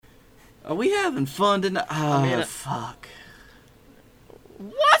Are we having fun tonight? Oh, fuck.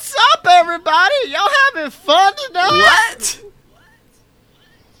 What's up, everybody? Y'all having fun tonight? What?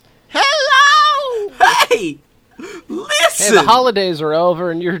 Hello! Hey! Listen! Hey, the holidays are over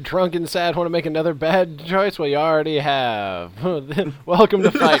and you're drunk and sad, want to make another bad choice? Well, you already have. Welcome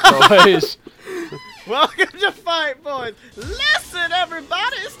to Fight Boys. Welcome to Fight Boys. Listen,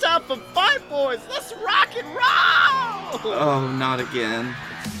 everybody, it's time for Fight Boys. Let's rock and roll! Oh, not again.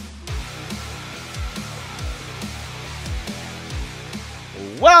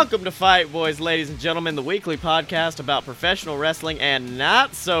 Welcome to Fight Boys, ladies and gentlemen, the weekly podcast about professional wrestling and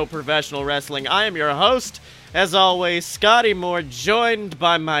not so professional wrestling. I am your host, as always, Scotty Moore, joined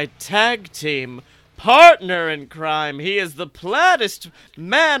by my tag team partner in crime. He is the plattest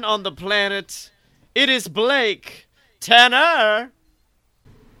man on the planet. It is Blake Tanner.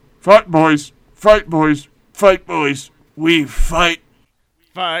 Fight boys, fight boys, fight boys, we fight.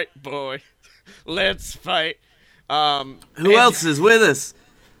 Fight, boy. Let's fight. Who else is with us?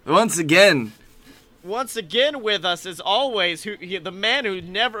 Once again. Once again with us, as always, the man who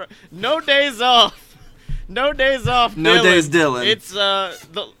never... No days off. No days off, No Dylan. days Dylan. It's,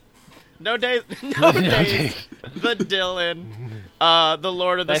 No days... No days. The Dylan. The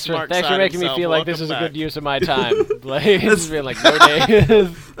Lord of the Smart Side Thanks for making himself. me feel like Welcome this is back. a good use of my time. Like, it's been like no days.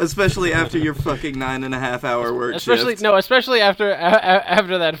 Especially after your fucking 9.5-hour work Especially after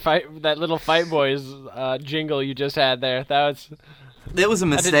that little Fight Boys jingle you just had there. It was a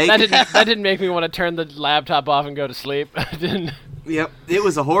mistake. That didn't make me want to turn the laptop off and go to sleep. I didn't. Yep, it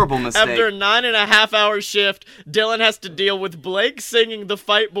was a horrible mistake. After a 9.5-hour shift, Dylan has to deal with Blake singing the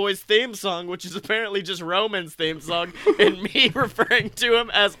Fight Boys theme song, which is apparently just Roman's theme song, and me referring to him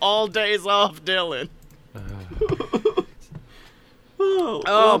as All Days Off Dylan.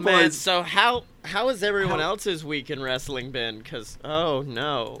 Oh man, boys. so how has everyone else's week in wrestling been? Because, oh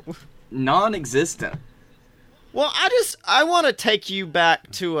no. Non-existent. Well, I want to take you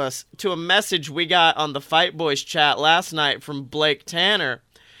back to a message we got on the Fight Boys chat last night from Blake Tanner,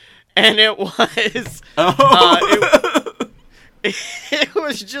 and it was it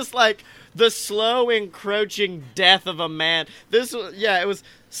was just like the slow encroaching death of a man. This is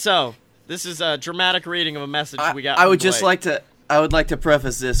a dramatic reading of a message we got. I would from just Blake. I would like to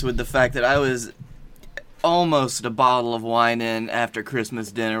preface this with the fact that I was almost a bottle of wine in after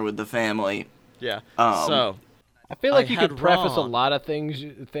Christmas dinner with the family. Yeah. I feel like you had could preface a wrong. lot of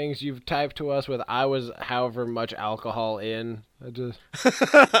things you've typed to us with "I was however much alcohol in."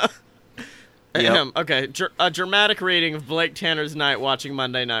 Yep. Okay, a dramatic reading of Blake Tanner's night watching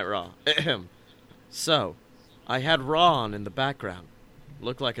Monday Night Raw. So, I had Raw on in the background.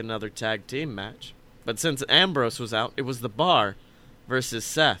 Looked like another tag team match. But since Ambrose was out, it was The Bar versus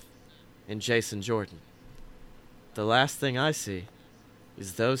Seth and Jason Jordan. The last thing I see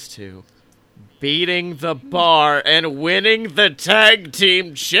is those two beating The Bar and winning the tag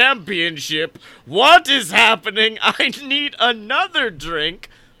team championship. What is happening? I need another drink.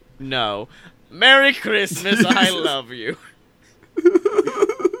 No. Merry Christmas. I love you.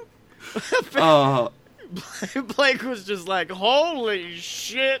 Oh, Blake was just like, holy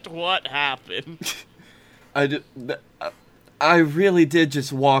shit, what happened? I really did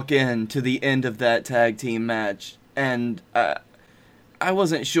just walk in to the end of that tag team match, and I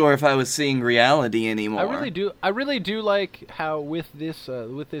wasn't sure if I was seeing reality anymore. I really do like how with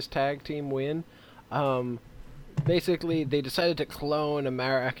this tag team win, basically they decided to clone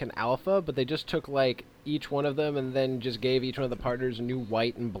American Alpha, but they just took like each one of them and then just gave each one of the partners a new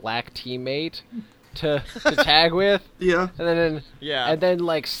white and black teammate to tag with. Yeah. And then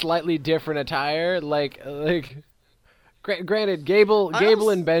like slightly different attire, like. Granted, Gable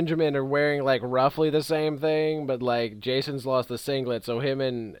and Benjamin are wearing like roughly the same thing, but like Jason's lost the singlet, so him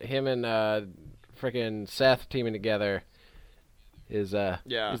and frickin' Seth teaming together is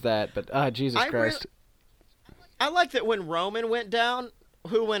that. But Jesus Christ. I like that when Roman went down,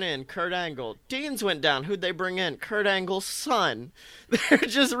 who went in? Kurt Angle. Dean's went down. Who'd they bring in? Kurt Angle's son. They're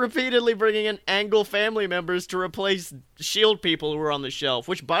just repeatedly bringing in Angle family members to replace Shield people who were on the shelf,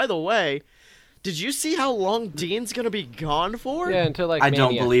 which, by the way, did you see how long Dean's gonna be gone for? Yeah, until like I Mania.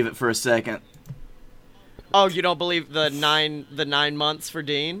 don't believe it for a second. Oh, you don't believe the 9 months for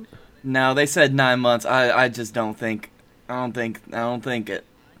Dean? No, they said 9 months. I just don't think. I don't think it.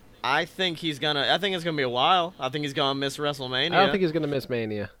 I think it's gonna be a while. I think he's gonna miss WrestleMania. I don't think he's gonna miss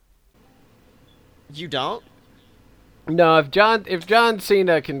Mania. You don't? No, if John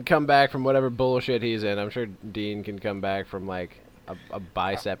Cena can come back from whatever bullshit he's in, I'm sure Dean can come back from like a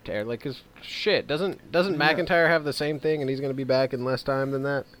bicep tear. Like, 'cause shit, doesn't McIntyre have the same thing and he's gonna be back in less time than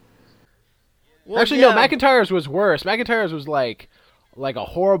that? Well, Actually, yeah. no, McIntyre's was worse. McIntyre's was like like a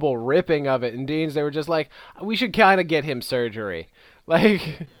horrible ripping of it. And Dean's, they were just like, we should kind of get him surgery.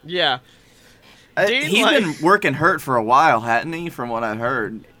 Like, Yeah. Dean, He's been working hurt for a while, hadn't he, from what I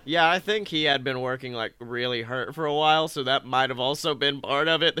heard? Yeah, I think he had been working, like, really hurt for a while, so that might have also been part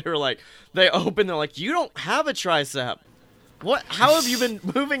of it. They were like, they're like, you don't have a tricep. What? How have you been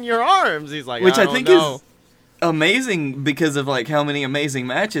moving your arms? He's like, Which I don't think know. is amazing because of, like, how many amazing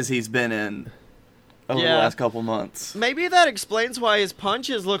matches he's been in over the Yeah. last couple months. Maybe that explains why his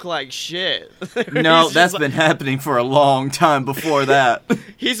punches look like shit. No, He's that's just been happening for a long time before that.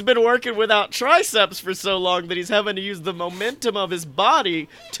 He's been working without triceps for so long that he's having to use the momentum of his body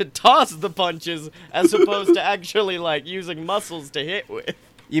to toss the punches as opposed to actually, like, using muscles to hit with.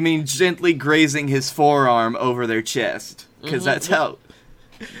 You mean gently grazing his forearm over their chest? Because that's how...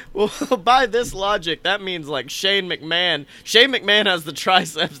 Well, by this logic, that means, like, Shane McMahon has the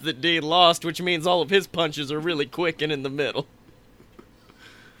triceps that Dean lost, which means all of his punches are really quick and in the middle.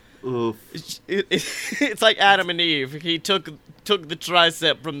 Oof. It's like Adam and Eve. He took the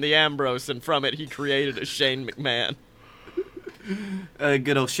tricep from the Ambrose, and from it he created a Shane McMahon.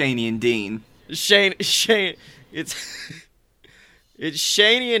 Good old Shaney and Dean. Shane, it's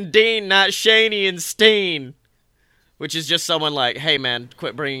Shaney and Dean, not Shaney and Steen. Which is just someone like, hey man,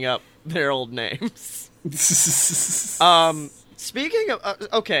 quit bringing up their old names. Speaking of,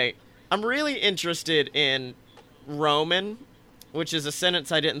 okay, I'm really interested in Roman, which is a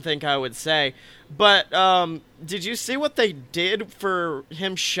sentence I didn't think I would say. But did you see what they did for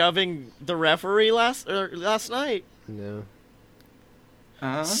him shoving the referee last night? no.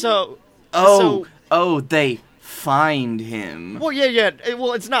 So, they fined him. well, yeah.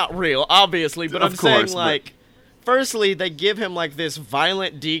 Well, it's not real, obviously, but Of I'm course, saying, like, firstly, they give him, like, this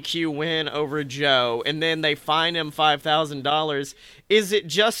violent DQ win over Joe, and then they fine him $5,000. Is it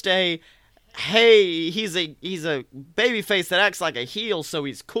just a, hey, he's a babyface that acts like a heel, so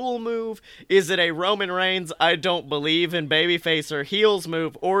he's cool move? Is it a Roman Reigns, I don't believe in babyface or heels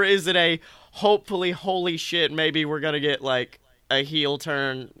move? Or is it a, hopefully, holy shit, maybe we're gonna get, like, a heel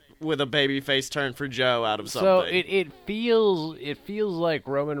turn with a babyface turn for Joe out of something? So it feels like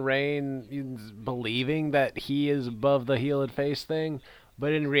Roman Reigns is believing that he is above the heel and face thing,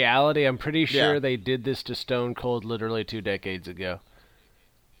 but in reality, I'm pretty sure Yeah. they did this to Stone Cold literally 2 decades ago.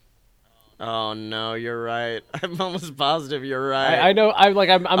 Oh no, you're right. I'm almost positive you're right. I know. I'm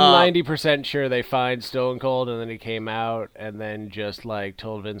 90% sure they fined Stone Cold, and then he came out and then just like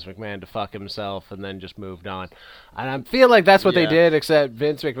told Vince McMahon to fuck himself, and then just moved on. And I feel like that's what they Yeah. did. Except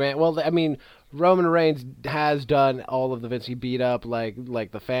Vince McMahon. Well, I mean, Roman Reigns has done all of the Vince. He beat up like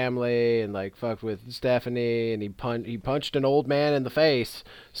the family and like fucked with Stephanie, and he punched an old man in the face.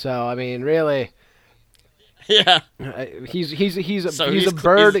 So I mean, really. Yeah. He's So a he's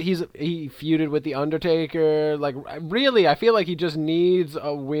bird. He feuded with the Undertaker. Like really, I feel like he just needs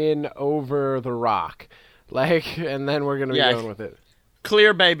a win over The Rock. Like, and then we're gonna be going with it.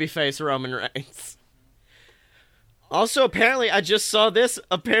 Clear babyface Roman Reigns. Also, apparently, I just saw this.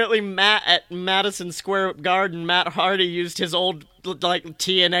 Apparently, Matt at Madison Square Garden, Matt Hardy used his old like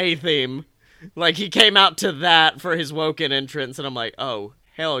TNA theme. Like he came out to that for his Woken entrance, and I'm like, oh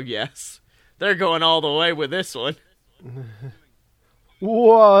hell yes. They're going all the way with this one.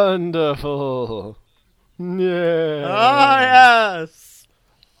 Wonderful. Yeah. Oh yes.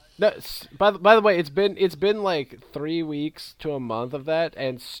 No, by the way, it's been like 3 weeks to a month of that,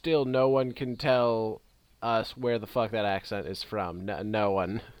 and still no one can tell us where the fuck that accent is from. No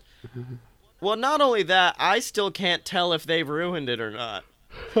one. Well, not only that, I still can't tell if they've ruined it or not.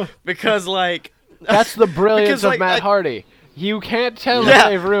 Because like That's the brilliance because, of like, Matt Hardy. You can't tell Yeah. if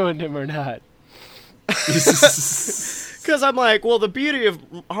they've ruined him or not. Because I'm like, well, the beauty of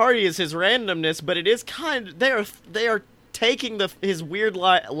Hardy is his randomness, but it is they are taking his weird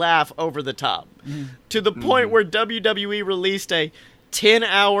laugh over the top to the point where WWE released a 10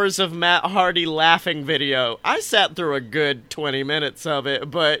 hours of Matt Hardy laughing video. I sat through a good 20 minutes of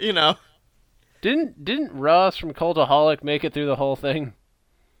it, but you know. Didn't Ross from Cultaholic make it through the whole thing?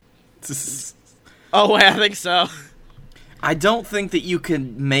 Oh, I think so. I don't think that you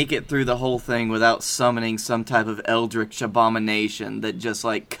can make it through the whole thing without summoning some type of eldritch abomination that just,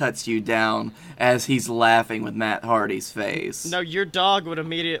 like, cuts you down as he's laughing with Matt Hardy's face. No, your dog would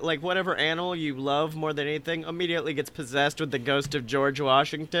immediately, like, whatever animal you love more than anything, immediately gets possessed with the ghost of George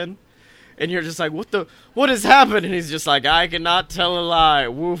Washington. And you're just like, what has happened? And he's just like, I cannot tell a lie,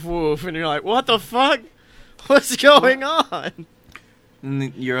 woof woof. And you're like, what the fuck? What's going on?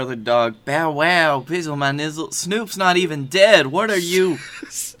 And your other dog, bow wow, pizzle my nizzle. Snoop's not even dead. What are you?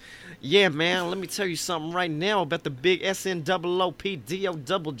 Yeah, man, let me tell you something right now about the big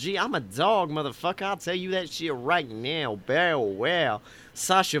SNOOPDOGG. I'm a dog, motherfucker. I'll tell you that shit right now. Well.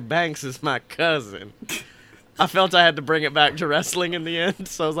 Sasha Banks is my cousin. I felt I had to bring it back to wrestling in the end,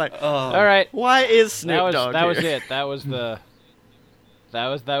 so I was like, All right. why is Snoop Dogg That was here? it. That was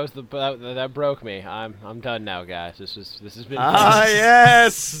that broke me. I'm done now, guys. This has been Ah,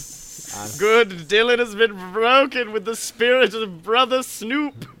 yes! Good. Dylan has been broken with the spirit of Brother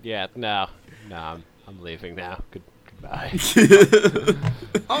Snoop. Yeah, no, I'm leaving now. Goodbye.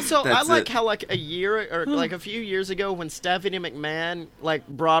 Also, That's I like it. how like a year or like a few years ago when Stephanie McMahon like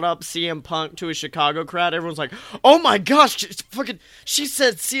brought up CM Punk to a Chicago crowd, everyone's like, "Oh my gosh, she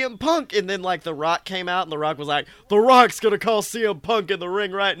said CM Punk," and then like The Rock came out and The Rock was like, "The Rock's gonna call CM Punk in the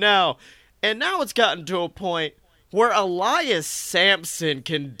ring right now," and now it's gotten to a point where Elias Sampson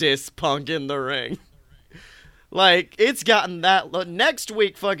can diss Punk in the ring. Like, it's gotten that... Next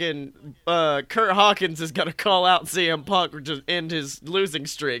week, fucking Kurt Hawkins is going to call out CM Punk or just end his losing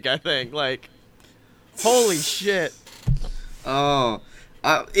streak, I think. Like, holy shit. Oh,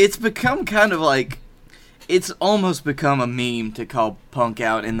 it's become kind of like... It's almost become a meme to call Punk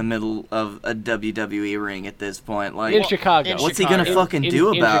out in the middle of a WWE ring at this point. Like, In Chicago. what's he gonna fucking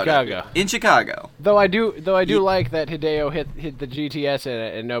do about Chicago. it? In Chicago. Though I do like that Hideo hit the GTS in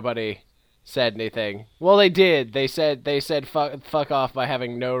it and nobody said anything. Well, they did. They said fuck off by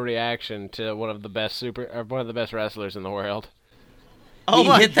having no reaction to one of the best wrestlers in the world. Oh He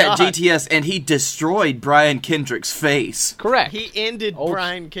my hit God. that GTS and he destroyed Brian Kendrick's face. Correct. He ended Old-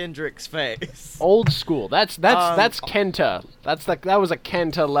 Brian Kendrick's face. Old school. That's Kenta. That was a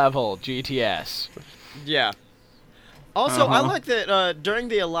Kenta level GTS. Yeah. Also, I Uh-huh. like that during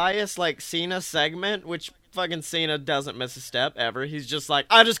the Elias, like, Cena segment, which fucking Cena doesn't miss a step ever. He's just like,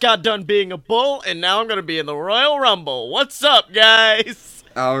 I just got done being a bull, and now I'm going to be in the Royal Rumble. What's up, guys?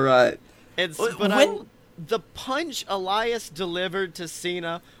 All right. The punch Elias delivered to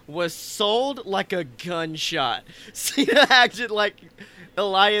Cena was sold like a gunshot. Cena acted like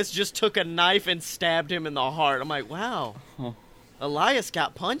Elias just took a knife and stabbed him in the heart. I'm like, wow. Elias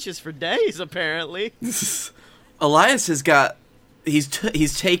got punches for days, apparently. Elias has got... He's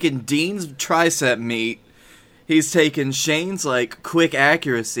taken Dean's tricep meat. He's taken Shane's, like, quick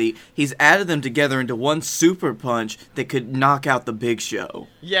accuracy. He's added them together into one super punch that could knock out the Big Show.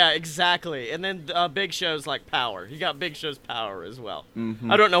 Yeah, exactly. And then Big Show's like power. He got Big Show's power as well.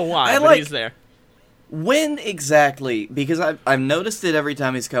 I don't know why, but he's there. When exactly? Because I've noticed it every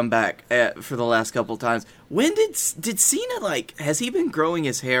time he's come back for the last couple times. When did Cena, like, has he been growing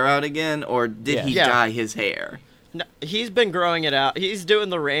his hair out again, or did he Yeah. dye his hair? No, he's been growing it out. He's doing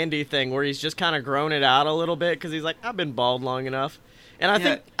the Randy thing where he's just kind of grown it out a little bit because he's like, I've been bald long enough. And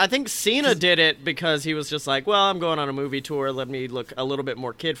I think Cena did it because he was just like, well, I'm going on a movie tour. Let me look a little bit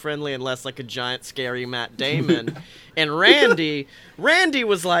more kid-friendly and less like a giant, scary Matt Damon. And Randy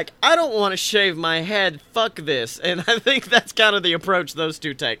was like, I don't want to shave my head. Fuck this. And I think that's kind of the approach those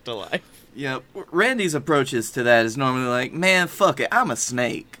two take to life. Yeah, Randy's approaches to that is normally like, man, fuck it, I'm a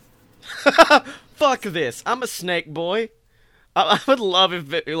snake. Fuck this. I'm a snake boy. I would love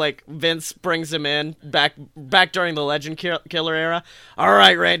if like Vince brings him in back during the Legend Killer era. All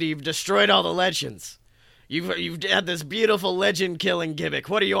right, Randy, you've destroyed all the legends. You've had this beautiful legend killing gimmick.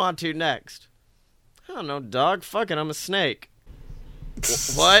 What are you on to next? I don't know, dog. Fuck it, I'm a snake.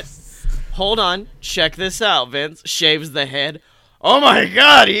 What? Hold on. Check this out, Vince. Shaves the head. Oh my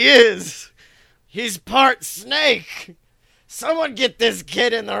God, he is. He's part snake. Someone get this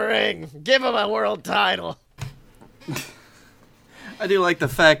kid in the ring. Give him a world title. I do like the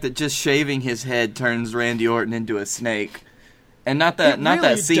fact that just shaving his head turns Randy Orton into a snake. And not that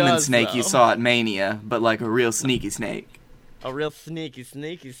really semen does, snake you though. saw at Mania, but like a real sneaky snake. A real sneaky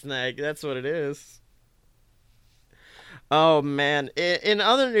snake. That's what it is. Oh, man. In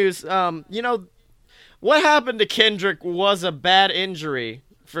other news, what happened to Kendrick was a bad injury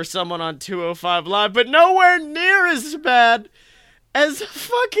for someone on 205 Live, but nowhere near as bad as a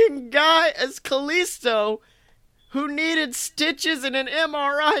fucking guy as Kalisto, who needed stitches and an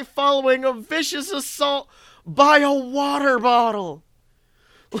MRI following a vicious assault by a water bottle.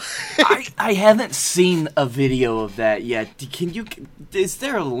 I haven't seen a video of that yet. Is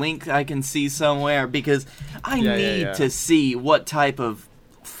there a link I can see somewhere? Because I need to see what type of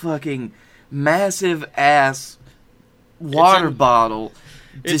fucking massive ass water bottle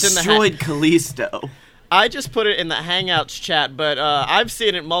it's in the destroyed Kalisto. I just put it in the Hangouts chat, but I've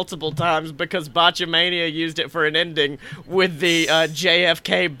seen it multiple times because Botchamania used it for an ending with the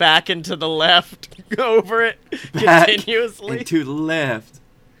JFK back and to the left over it Back continuously. and to the left.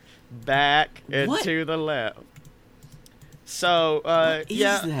 Back and What? to the left. So, What is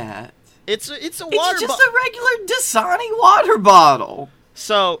yeah, that? it's a It's water just bottle. a regular Dasani water bottle.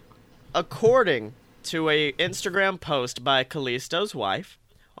 So, according to a Instagram post by Kalisto's wife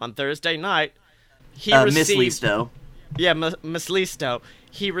on Thursday night, he Miss received Listo. Yeah, Miss Listo.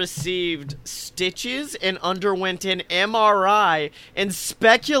 He received stitches and underwent an MRI and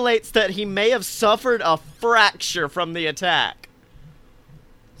speculates that he may have suffered a fracture from the attack.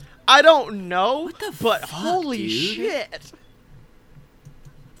 I don't know, but fuck, holy dude? shit.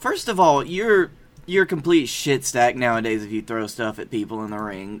 First of all, you're a complete shit stack nowadays if you throw stuff at people in the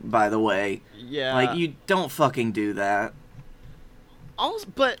ring, by the way. Yeah. Like, you don't fucking do that. Also,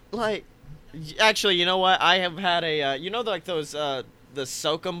 but, like, actually, you know what? I have had a, like those, the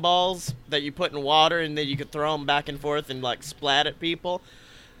soakum balls that you put in water and then you could throw them back and forth and, like, splat at people?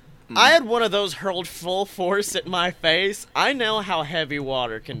 I had one of those hurled full force at my face. I know how heavy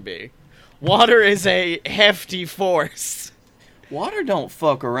water can be. Water is a hefty force. Water don't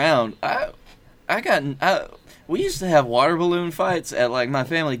fuck around. We used to have water balloon fights at, like, my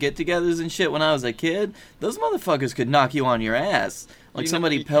family get-togethers and shit when I was a kid. Those motherfuckers could knock you on your ass. Like,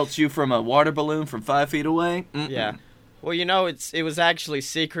 somebody pelts you from a water balloon from 5 feet away. Mm-mm. Yeah. Well, it was actually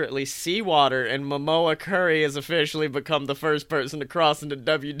secretly seawater, and Momoa Curry has officially become the first person to cross into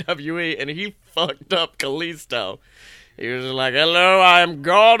WWE, and he fucked up Kalisto. He was like, "Hello, I am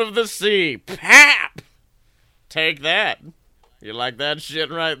God of the Sea." Pap! Take that. You like that shit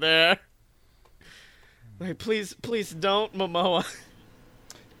right there? Like, please don't, Momoa.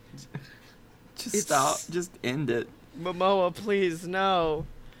 Just stop. Just end it. Momoa, please, no.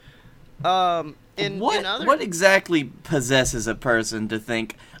 What exactly possesses a person to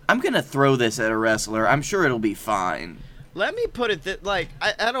think, I'm gonna throw this at a wrestler, I'm sure it'll be fine? Let me put it that, like,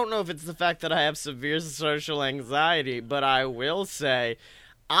 I don't know if it's the fact that I have severe social anxiety, but I will say,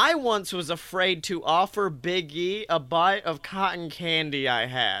 I once was afraid to offer Big E a bite of cotton candy I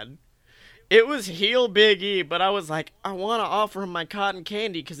had. It was heel Big E, but I was like, I want to offer him my cotton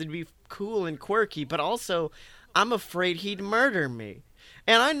candy because it'd be cool and quirky, but also, I'm afraid he'd murder me.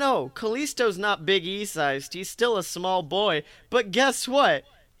 And I know, Kalisto's not Big E-sized, he's still a small boy, but guess what?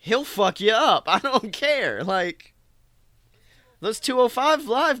 He'll fuck you up. I don't care. Like, those 205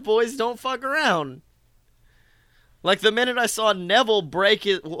 Live boys don't fuck around. Like, the minute I saw Neville break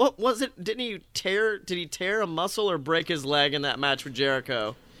his... What was it? Did he tear a muscle or break his leg in that match with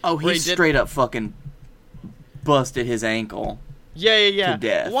Jericho? Oh, he straight up fucking busted his ankle. Yeah. To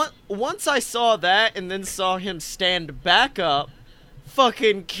death. Once I saw that and then saw him stand back up,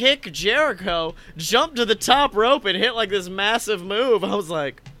 fucking kick Jericho, jump to the top rope and hit like this massive move, I was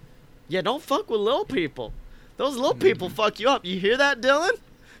like, yeah, don't fuck with little people. Those little people fuck you up. You hear that, Dylan?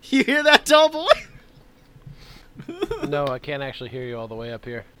 You hear that, tall boy? No, I can't actually hear you all the way up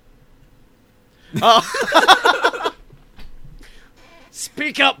here. Oh.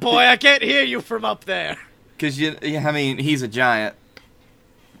 Speak up, boy. I can't hear you from up there. Because, he's a giant.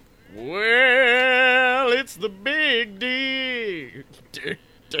 Well, it's the Big D.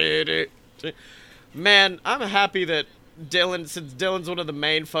 Man, I'm happy that since Dylan's one of the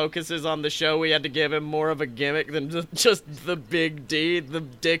main focuses on the show, we had to give him more of a gimmick than just the Big D, the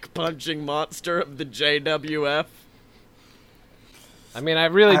dick-punching monster of the JWF. I mean, I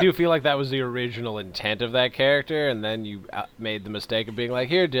really do feel like that was the original intent of that character, and then you made the mistake of being like,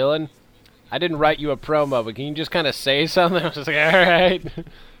 here, Dylan, I didn't write you a promo, but can you just kind of say something? I was just like, all right.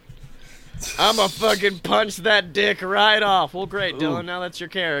 I'ma fucking punch that dick right off. Well, great, Dylan, now that's your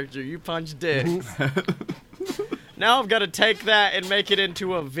character. You punch dicks. Now I've got to take that and make it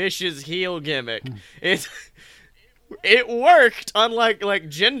into a vicious heel gimmick. It worked, unlike like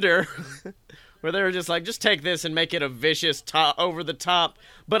Gender, where they were just like, just take this and make it a vicious over the top,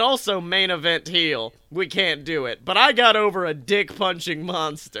 but also main event heel. We can't do it. But I got over a dick punching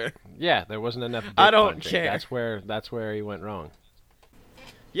monster. Yeah, there wasn't enough dick I don't punching. care. That's where he went wrong.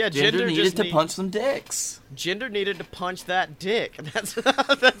 Yeah, Gender needed to punch some dicks. Gender needed to punch that dick. That's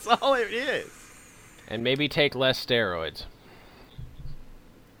all it is. And maybe take less steroids.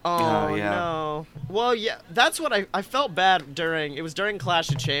 Oh, yeah. no. Well, yeah, that's what I felt bad during. It was during Clash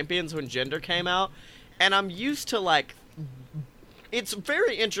of Champions when Gender came out. And I'm used to, like... It's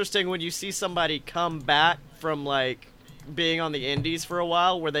very interesting when you see somebody come back from, like, being on the indies for a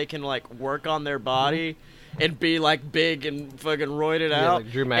while where they can, like, work on their body and be, like, big and fucking roided out.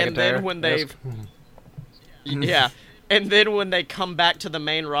 Like Drew McIntyre. And then when they've... Yeah. And then when they come back to the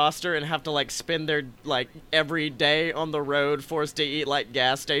main roster and have to, like, spend their, like, every day on the road forced to eat, like,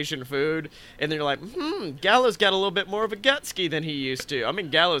 gas station food, and they're like, Gallows got a little bit more of a gutski than he used to. I mean,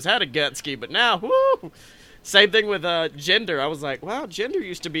 Gallows had a gutski, but now, whoo! Same thing with Gender. I was like, wow, Gender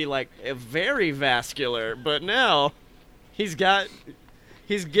used to be, like, very vascular, but now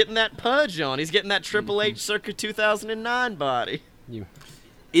He's getting that pudge on. He's getting that Triple H circa 2009 body.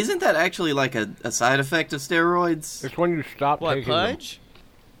 Isn't that actually like a side effect of steroids? It's when you stop taking pudge?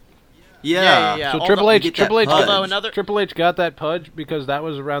 Yeah. Yeah. So Although Triple H got that pudge because that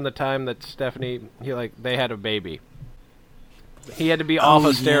was around the time that Stephanie, they had a baby. He had to be off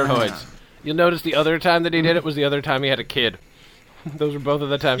of steroids. Yeah. You'll notice the other time that he did it was the other time he had a kid. Those were both of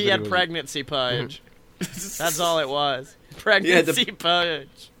the times he had pregnancy pudge. That's all it was. Pregnancy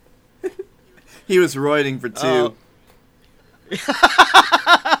pudge. He was roiding for 2.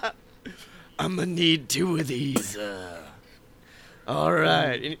 I'm gonna need 2 of these. All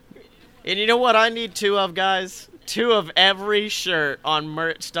right. And you know what I need 2 of, guys? 2 of every shirt on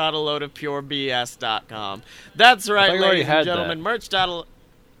merch.aloadofpurebs.com. That's right, ladies and gentlemen. Merch.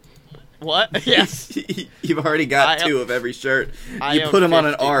 What? Yes. You've already got 2 of every shirt. You put them 50. On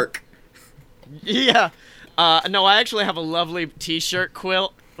an arc. Yeah. No, I actually have a lovely t-shirt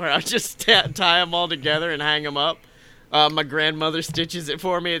quilt where I just tie them all together and hang them up. My grandmother stitches it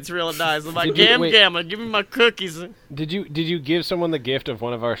for me. It's real nice. I'm like, Gamma, give me my cookies. Did you give someone the gift of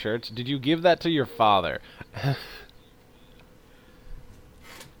one of our shirts? Did you give that to your father?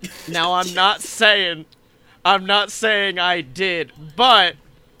 Now, I'm not saying I did, but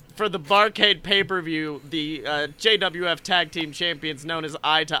for the Barcade pay-per-view, the JWF Tag Team Champions known as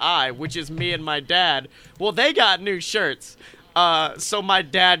Eye to Eye, which is me and my dad, well, they got new shirts. So my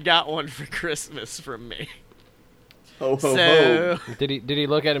dad got one for Christmas from me. Ho, ho, ho. Did he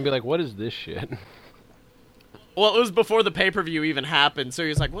look at it and be like, what is this shit? Well, it was before the pay-per-view even happened, so he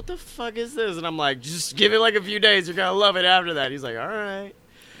was like, what the fuck is this? And I'm like, just give it like a few days, you're gonna love it after that. He's like, all right.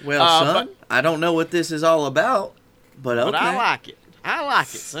 Well, son, I don't know what this is all about, but okay. But I like it. I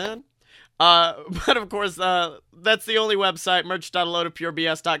like it, son. But of course, that's the only website,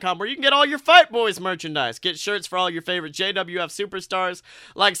 merch.aloadofpurebs.com, where you can get all your Fight Boys merchandise. Get shirts for all your favorite JWF superstars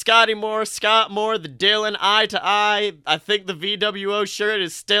like Scotty Moore, Scott Moore, the Dylan, Eye to Eye. I think the VWO shirt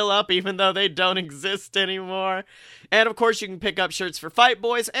is still up, even though they don't exist anymore. And of course, you can pick up shirts for Fight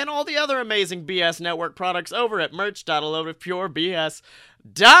Boys and all the other amazing BS Network products over at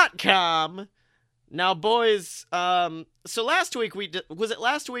merch.aloadofpurebs.com. Now, boys, so last week was it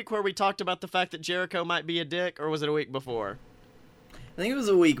last week where we talked about the fact that Jericho might be a dick, or was it a week before? I think it was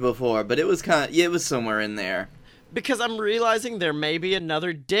a week before, but it was it was somewhere in there. Because I'm realizing there may be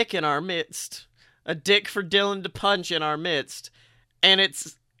another dick in our midst, a dick for Dylan to punch in our midst, and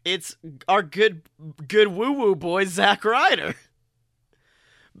it's our good woo-woo boy, Zack Ryder.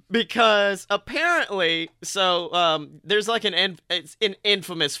 Because apparently, so there's like it's an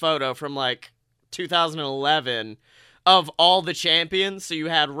infamous photo from like 2011 of all the champions. So you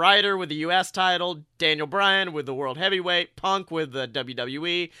had Ryder with the US title, Daniel Bryan with the World Heavyweight, Punk with the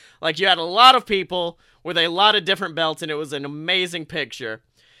WWE. Like, you had a lot of people with a lot of different belts, and it was an amazing picture.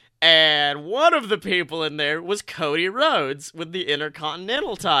 And one of the people in there was Cody Rhodes with the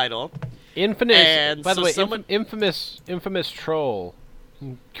Intercontinental title. Infamous, by the way, infamous troll,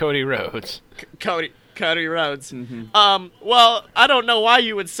 Cody Rhodes. Cody Rhodes. Mm-hmm. Well, I don't know why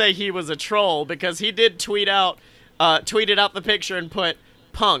you would say he was a troll, because he did tweeted out the picture and put,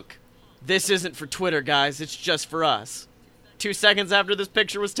 Punk, this isn't for Twitter, guys, it's just for us. 2 seconds after this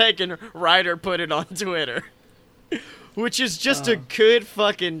picture was taken, Ryder put it on Twitter. Which is just a good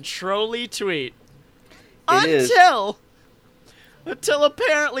fucking trolly tweet. Until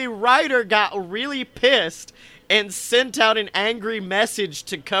apparently Ryder got really pissed and sent out an angry message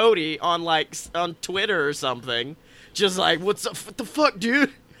to Cody on Twitter or something. Just like, what the fuck,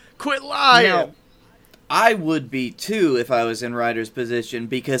 dude? Quit lying. Now, I would be too if I was in Ryder's position,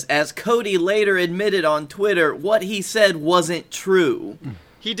 because as Cody later admitted on Twitter, what he said wasn't true.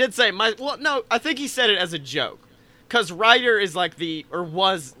 He did say, I think he said it as a joke. Because Ryder is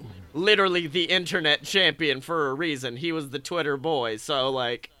was literally the internet champion for a reason. He was the Twitter boy, so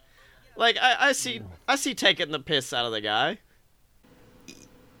I see taking the piss out of the guy.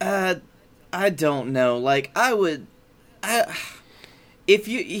 I don't know.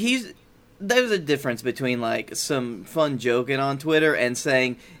 There's a difference between some fun joking on Twitter and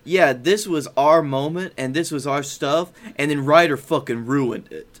saying, yeah, this was our moment and this was our stuff, and then Ryder fucking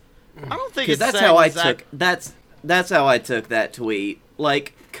ruined it. I don't think it's that's how I took that's how I took that tweet.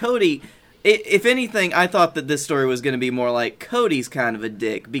 Cody, if anything, I thought that this story was going to be more like Cody's kind of a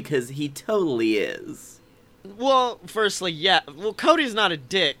dick, because he totally is. Well, firstly, yeah. Well, Cody's not a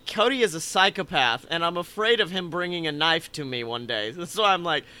dick. Cody is a psychopath, and I'm afraid of him bringing a knife to me one day. That's why I'm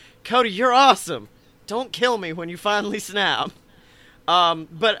like, Cody, you're awesome. Don't kill me when you finally snap.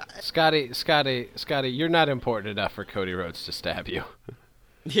 But Scotty, you're not important enough for Cody Rhodes to stab you.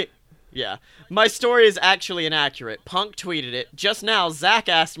 Yeah. My story is actually inaccurate. Punk tweeted it. Just now, Zach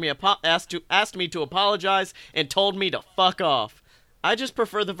asked me to apologize and told me to fuck off. I just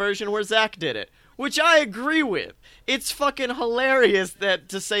prefer the version where Zach did it, which I agree with. It's fucking hilarious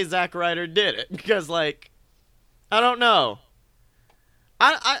to say Zack Ryder did it, because, like, I don't know.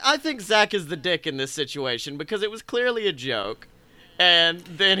 I think Zach is the dick in this situation, because it was clearly a joke. And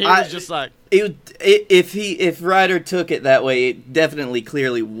then he was just like... If Ryder took it that way, it definitely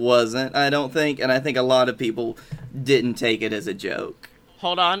clearly wasn't, I don't think. And I think a lot of people didn't take it as a joke.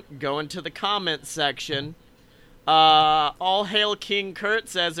 Hold on. Go into the comments section. All Hail King Kurt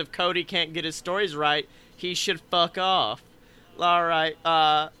says if Cody can't get his stories right, he should fuck off. Alright.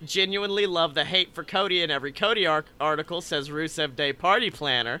 Genuinely love the hate for Cody in every Cody article, says Rusev Day Party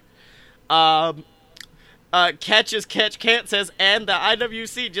Planner. Catch as Catch Can't says, and the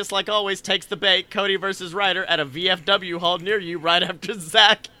IWC, just like always, takes the bait. Cody versus Ryder at a VFW hall near you right after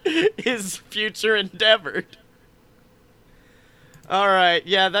Zach is future endeavored. Alright,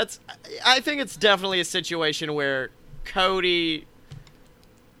 yeah, I think it's definitely a situation where Cody,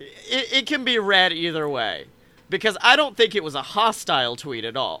 it can be read either way. Because I don't think it was a hostile tweet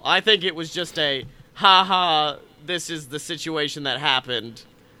at all. I think it was just a, haha, this is the situation that happened.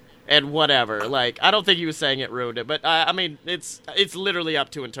 And whatever, like, I don't think he was saying it ruined it, but I mean, it's literally up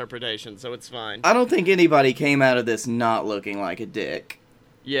to interpretation, so it's fine. I don't think anybody came out of this not looking like a dick.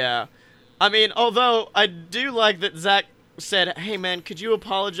 Yeah. I mean, although I do like that Zach said, hey man, could you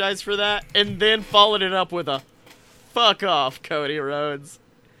apologize for that? And then followed it up with a, fuck off, Cody Rhodes.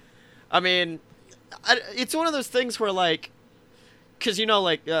 I mean, it's one of those things where, like, because, you know,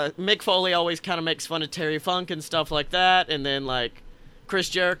 like, Mick Foley always kind of makes fun of Terry Funk and stuff like that, and then, like, Chris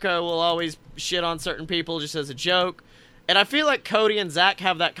Jericho will always shit on certain people just as a joke. And I feel like Cody and Zach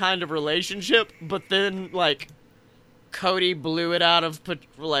have that kind of relationship, but then, like, Cody blew it out of,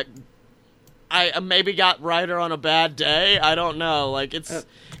 like, I maybe got Ryder on a bad day. I don't know. Like,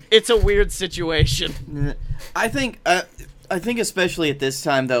 it's a weird situation. I think especially at this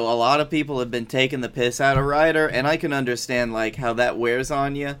time, though, a lot of people have been taking the piss out of Ryder, and I can understand, like, how that wears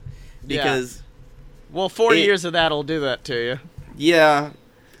on you. Because... Yeah. Well, 4 years of that'll do that to you. Yeah,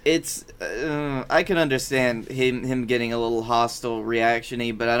 it's I can understand him getting a little hostile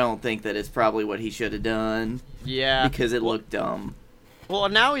reaction-y, but I don't think that it's probably what he should have done. Yeah. Because it looked dumb. Well,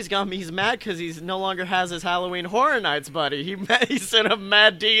 now he's mad because he no longer has his Halloween Horror Nights buddy. He sent a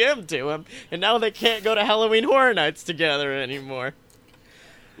mad DM to him, and now they can't go to Halloween Horror Nights together anymore.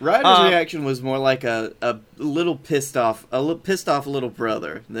 Ryder's reaction was more like a little pissed off little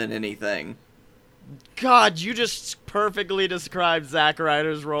brother than anything. God, you just perfectly described Zack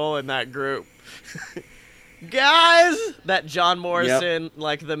Ryder's role in that group. Guys! That John Morrison,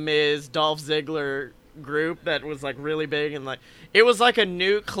 like, The Miz, Dolph Ziggler group that was, like, really big, and, like, it was like a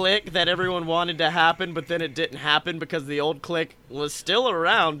new clique that everyone wanted to happen, but then it didn't happen because the old clique was still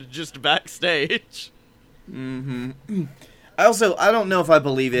around, just backstage. Mm-hmm. I don't know if I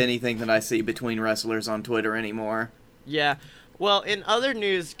believe anything that I see between wrestlers on Twitter anymore. Yeah. Well, in other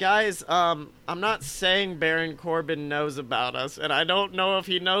news, guys, I'm not saying Baron Corbin knows about us, and I don't know if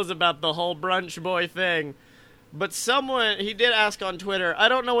he knows about the whole Brunch Boy thing, but he did ask on Twitter, I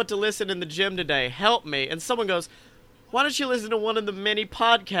don't know what to listen in the gym today, help me, and someone goes, why don't you listen to one of the many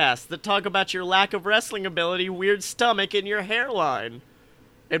podcasts that talk about your lack of wrestling ability, weird stomach, and your hairline?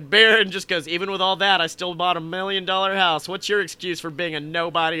 And Baron just goes, even with all that, I still bought $1 million house. What's your excuse for being a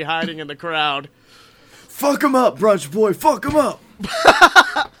nobody hiding in the crowd? Fuck him up, Brunch Boy, fuck him up!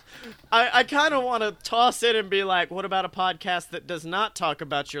 I kind of want to toss it and be like, what about a podcast that does not talk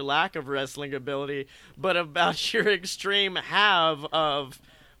about your lack of wrestling ability, but about your extreme have of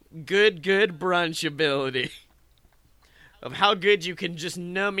good brunch ability? Of how good you can just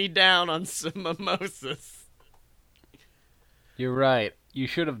numb me down on some mimosas. You're right. You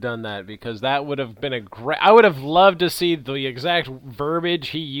should have done that, because that would have been I would have loved to see the exact verbiage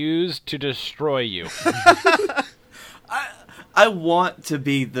he used to destroy you. I want to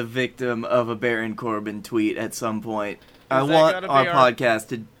be the victim of a Baron Corbin tweet at some point. I want our podcast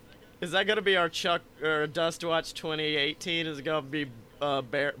to... Is that going to be our Dust Watch 2018? Is it going to be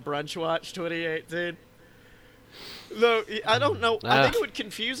Brunch Watch 2018? No, I don't know. I think it would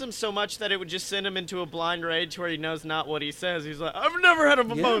confuse him so much that it would just send him into a blind rage where he knows not what he says. He's like, I've never had a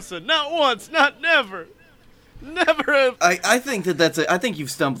mimosa. Yeah. Not once. Not never. Never have. I think I think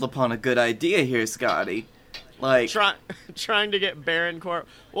you've stumbled upon a good idea here, Scotty. Like trying to get Baron Corbin.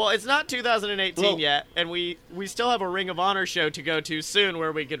 Well, it's not 2018 yet, and we still have a Ring of Honor show to go to soon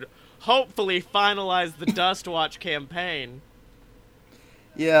where we could hopefully finalize the Dust Watch campaign.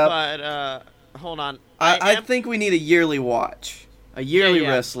 Yeah. But, hold on. I think we need a yearly watch. A yearly Yeah.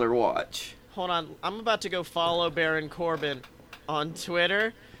 wrestler watch. Hold on, I'm about to go follow Baron Corbin on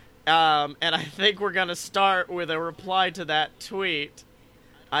Twitter, and I think we're gonna start with a reply to that tweet.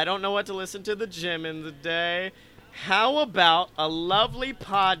 I don't know what to listen to the gym in the day. How about a lovely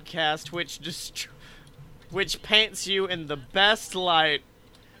podcast which paints you in the best light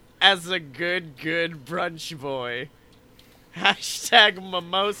as a good brunch boy? Hashtag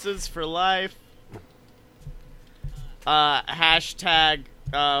mimosas for life. Hashtag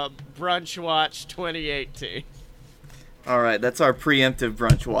brunch watch 2018. All right, that's our preemptive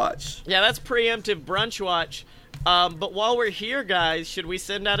brunch watch. Yeah, that's preemptive brunch watch. But while we're here, guys, should we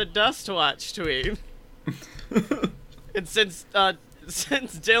send out a Dust Watch tweet? And since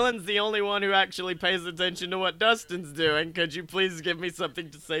Dylan's the only one who actually pays attention to what Dustin's doing, could you please give me something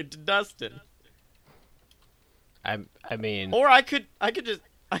to say to Dustin? I mean, Or I could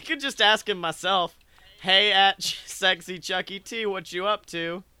just ask him myself. Hey, at Sexy Chucky T, what you up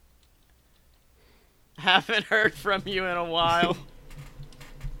to? Haven't heard from you in a while.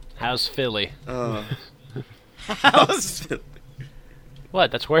 how's Philly? How's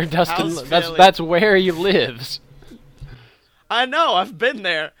What? That's where Dustin. How's Philly? That's where he lives. I know, I've been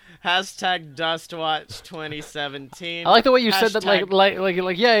there. Hashtag DustWatch 2017. I like the way you said that, Hashtag-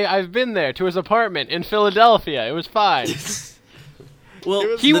 like, yeah, I've been there to his apartment in Philadelphia. It was fine. Well,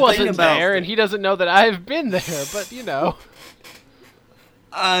 He the thing wasn't about there, and he doesn't know that I've been there. But you know,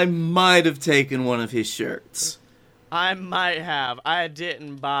 I might have taken one of his shirts. I might have. I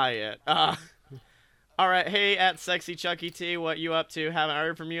didn't buy it. Alright, hey, at Sexy Chucky T, what you up to? Haven't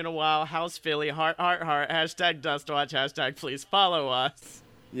heard from you in a while. How's Philly? Heart. Hashtag DustWatch. Hashtag please follow us.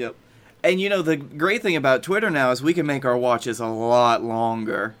 Yep. And you know, the great thing about Twitter now is we can make our watches a lot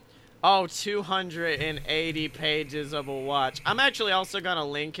longer. Oh, 280 pages of a watch. I'm actually also gonna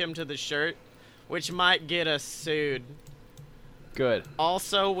link him to the shirt, which might get us sued. good.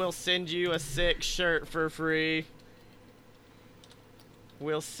 Also, we'll send you a sick shirt for free.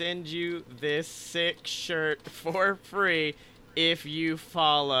 We'll send you this sick shirt for free if you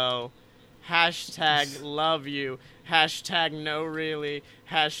follow hashtag love you, hashtag no really,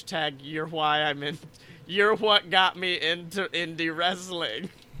 hashtag you're what got me into indie wrestling.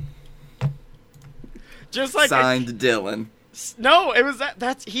 Just like Signed Dylan. no, it was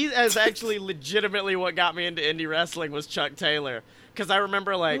he is actually legitimately what got me into indie wrestling was Chuck Taylor. Because I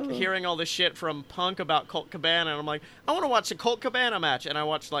remember, like, hearing all this shit from Punk about Colt Cabana, and I'm like, I want to watch a Colt Cabana match. And I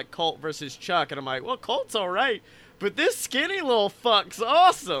watched, like, Colt versus Chuck, and I'm like, well, Colt's alright, but this skinny little fuck's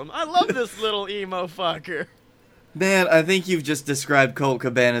awesome. I love this little emo fucker. Man, I think you've just described Colt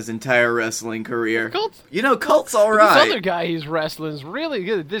Cabana's entire wrestling career. Colt's- You know, Colt's This other alright. guy he's wrestling's really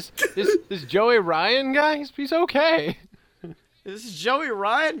good. This Joey Ryan guy, he's okay. This Joey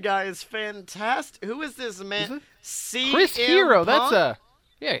Ryan guy is fantastic. Who is this man? CM Chris Hero, Punk?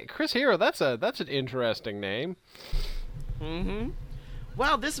 Chris Hero, that's an interesting name.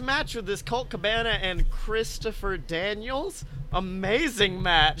 Wow, this match with this Colt Cabana and Christopher Daniels, amazing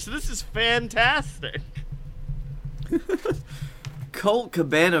match. This is fantastic. Colt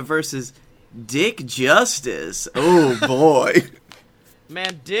Cabana versus Dick Justice. Oh, boy.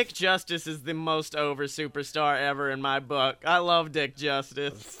 Man, Dick Justice is the most over superstar ever in my book. I love Dick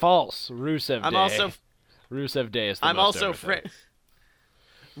Justice. False. Rusev Day. I'm also Rusev Day is the I'm most also over thing.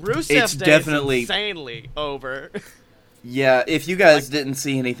 Rusev It's Day definitely- is insanely over. Yeah, if you guys didn't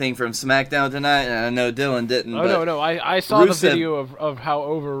see anything from SmackDown tonight, and I know Dylan didn't, Oh but no, I saw the Rusev- video of how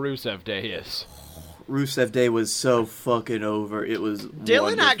over Rusev Day is. Rusev Day was so fucking over. It was Dylan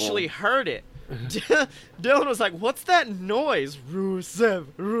wonderful. actually heard it. Dylan was like, "What's that noise?" Rusev,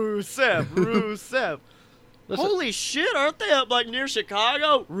 Rusev, Rusev. Listen. Holy shit, aren't they up like near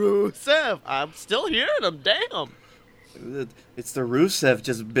Chicago? Rusev. I'm still hearing them. Damn. It's the Rusev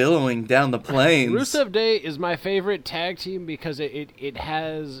just billowing down the plains. Rusev Day is my favorite tag team because it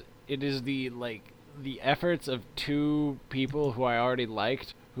is the efforts of two people who I already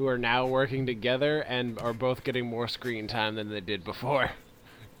liked who are now working together and are both getting more screen time than they did before.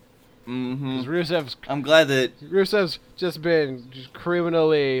 Mm-hmm. 'Cause I'm glad that Rusev's just been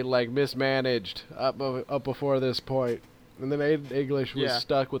criminally mismanaged up before this point, and then Aiden English was Yeah.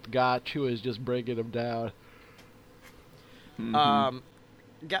 stuck with Gotch, who was just breaking him down.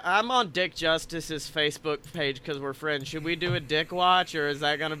 I'm on Dick Justice's Facebook page because we're friends. Should we do a Dick watch, or is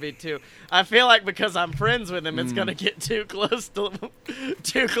that gonna be too? I feel like because I'm friends with him, it's gonna get too close to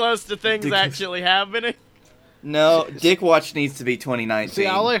things Dick- actually happening. no, Dick Watch needs to be 2019. See,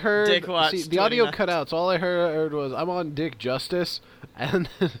 all I heard, Dick Watch the audio 29. cut out, so all I heard was, I'm on Dick Justice, and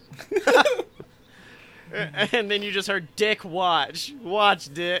And then you just heard Dick watch.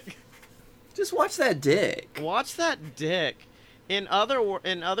 Watch Dick. Just watch that dick. Watch that dick. In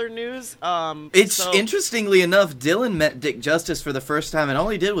other news, Interestingly enough, Dylan met Dick Justice for the first time, and all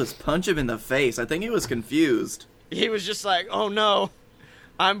he did was punch him in the face. I think he was confused. He was just like, "Oh no,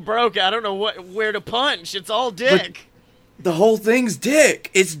 I'm broke. I don't know where to punch. It's all Dick." The whole thing's Dick.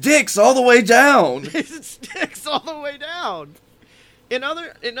 It's Dick's all the way down. It's Dick's all the way down. In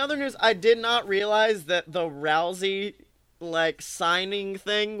other news, I did not realize that the Rousey signing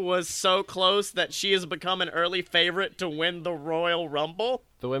thing was so close that she has become an early favorite to win the Royal Rumble.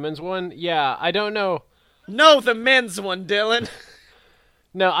 The women's one? Yeah, I don't know. No, the men's one, Dylan.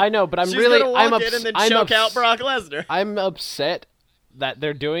 No, I know, but She's gonna walk in and then choke out Brock Lesnar. I'm upset that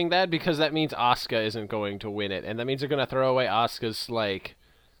they're doing that because that means Asuka isn't going to win it, and that means they're going to throw away Asuka's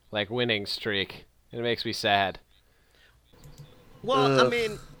winning streak. It makes me sad. Well, I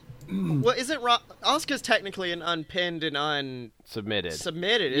mean, isn't Asuka's technically an unpinned and submitted?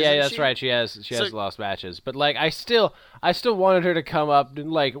 Yeah, that's right. She has lost matches, but I still wanted her to come up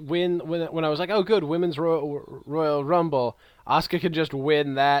and win when I was like, oh, good, women's Royal Rumble. Asuka could just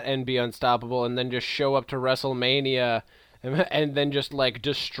win that and be unstoppable, and then just show up to WrestleMania. And then just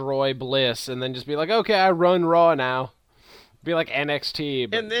destroy Bliss, and then just be like, okay, I run Raw now. Be like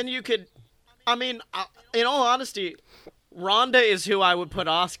NXT. But... And then you could, in all honesty, Ronda is who I would put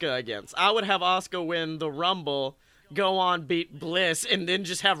Asuka against. I would have Asuka win the Rumble, go on, beat Bliss, and then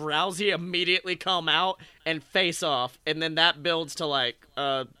just have Rousey immediately come out and face off, and then that builds to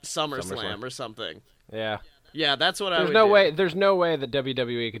SummerSlam or something. Yeah. Yeah, that's what I would do. There's no way that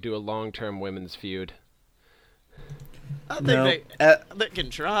WWE could do a long-term women's feud. I think they can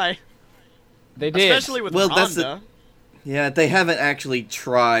try. They did. Especially with Ronda. They haven't actually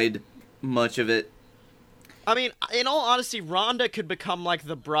tried much of it. I mean, in all honesty, Ronda could become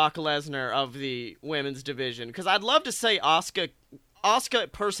the Brock Lesnar of the women's division. Because I'd love to say Asuka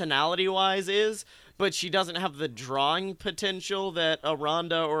personality-wise is, but she doesn't have the drawing potential that a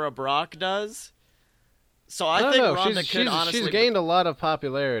Ronda or a Brock does. So I think Ronda could honestly... She's gained a lot of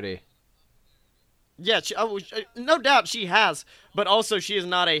popularity. Yeah, no doubt she has, but also she is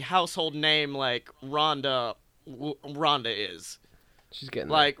not a household name like Ronda is. She's getting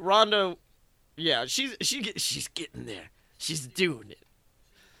there. Ronda, yeah, she's getting there. She's doing it.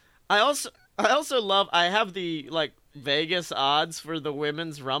 I also love. I have the Vegas odds for the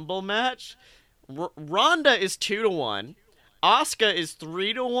women's Rumble match. Ronda is 2-1. Asuka is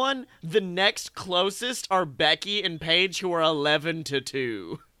 3-1. The next closest are Becky and Paige, who are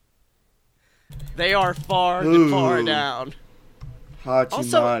 11-2. They are far down.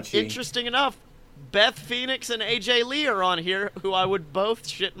 Also, interesting enough, Beth Phoenix and AJ Lee are on here, who I would both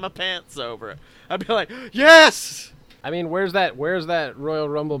shit my pants over. I'd be like, yes! I mean, where's that Royal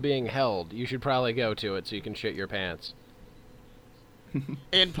Rumble being held? You should probably go to it so you can shit your pants.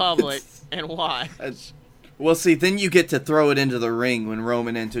 In public. And why? Well, see, then you get to throw it into the ring when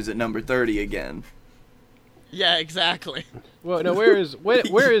Roman enters at number 30 again. Yeah, exactly. Well, no, where is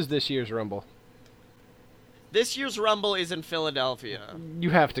this year's Rumble? This year's Rumble is in Philadelphia. You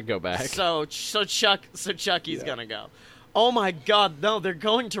have to go back. So Chucky's gonna go. Oh my God, no! They're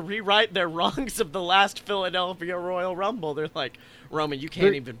going to rewrite their wrongs of the last Philadelphia Royal Rumble. They're like, Roman, you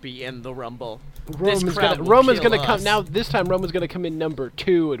can't even be in the Rumble. Roman's gonna come now. This time, Roman's gonna come in number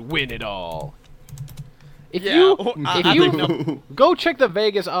 2 and win it all. If you go check the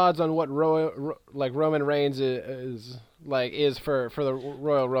Vegas odds on what Roman Reigns is for the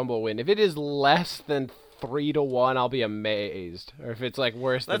Royal Rumble win. If it is less than 3-1, I'll be amazed. Or if it's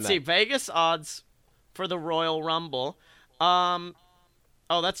worse than that. Let's see, Vegas odds for the Royal Rumble.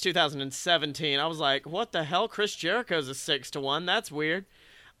 That's 2017. I was like, what the hell? Chris Jericho's a 6-1. That's weird.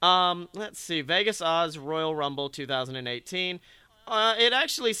 Let's see, Vegas odds Royal Rumble 2018. It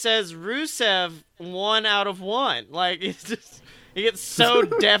actually says Rusev 1 out of 1. It's just it's so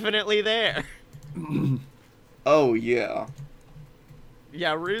definitely there. Oh yeah.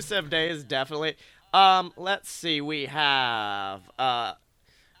 Yeah, Rusev Day is definitely. Let's see. We have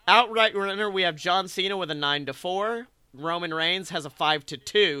outright winner. We have John Cena with a 9-4. Roman Reigns has a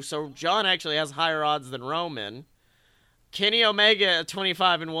 5-2. So John actually has higher odds than Roman. Kenny Omega a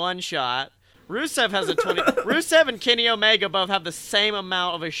 25-1 shot. Rusev has a 20. Rusev and Kenny Omega both have the same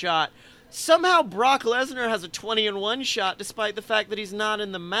amount of a shot. Somehow Brock Lesnar has a 20-1 shot, despite the fact that he's not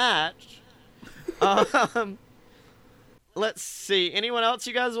in the match. Let's see. Anyone else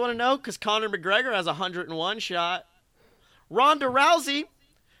you guys want to know? Because Conor McGregor has a 101 shot. Ronda Rousey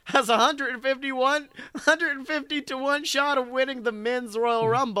has a 150-1 shot of winning the men's Royal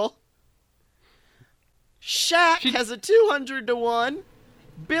Rumble. Shaq has a 200-1.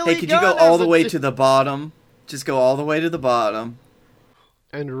 Billy Hey, could you go all the way to the bottom? Just go all the way to the bottom.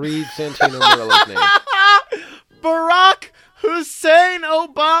 And read Santino Marella's name. Barack Hussein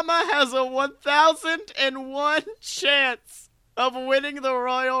Obama has a 1,001 chance of winning the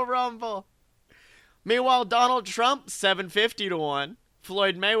Royal Rumble. Meanwhile, Donald Trump, 750 to 1.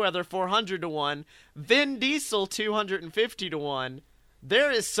 Floyd Mayweather, 400 to 1. Vin Diesel, 250 to 1.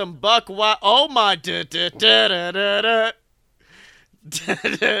 There is some buck wild. Oh my.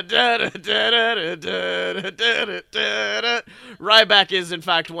 Ryback is in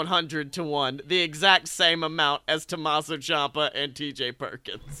fact 100 to 1, the exact same amount as Tommaso Ciampa and TJ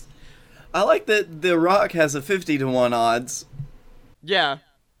Perkins. I like that The Rock has a 50 to 1 odds. Yeah.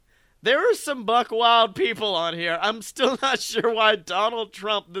 There are some buck wild people on here. I'm still not sure why Donald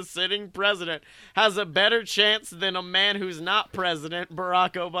Trump, the sitting president, has a better chance than a man who's not president,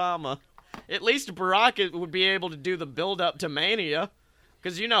 Barack Obama. At least Barack would be able to do the build-up to Mania.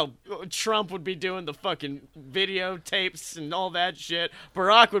 Because, you know, Trump would be doing the fucking videotapes and all that shit.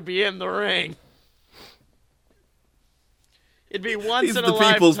 Barack would be in the ring. It'd be once in a lifetime. He's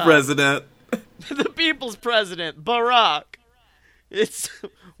the people's president. The people's president, Barack. It's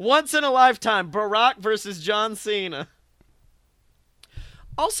once in a lifetime, Barack versus John Cena.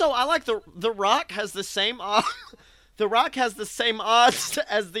 Also, I like the Rock has the same The Rock has the same odds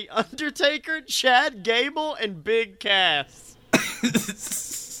as The Undertaker, Chad Gable, and Big Cass.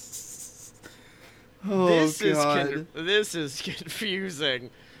 This is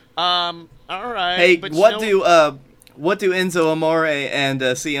confusing. All right. Hey, but what do Enzo Amore and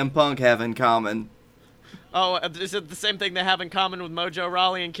CM Punk have in common? Oh, is it the same thing they have in common with Mojo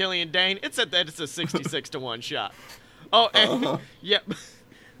Rawley and Killian Dane? It's a 66 to 1 shot. Oh, and yep.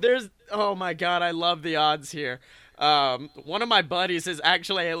 Oh my God, I love the odds here. One of my buddies is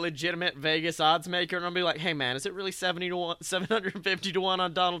actually a legitimate Vegas odds maker, and I'll be like, "Hey man, is it really 70 to 1, 750 to 1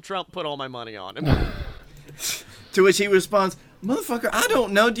 on Donald Trump? Put all my money on him." To which he responds, "Motherfucker, I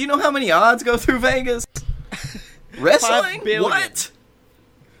don't know. Do you know how many odds go through Vegas? Wrestling? 5 billion. What?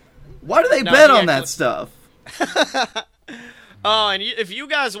 Why do they bet on that stuff?" Oh, and if you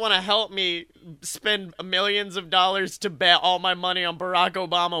guys want to help me spend millions of dollars to bet all my money on Barack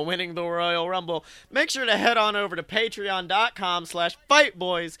Obama winning the Royal Rumble, make sure to head on over to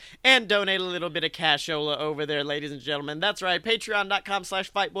patreon.com/fightboys and donate a little bit of cashola over there, ladies and gentlemen. That's right,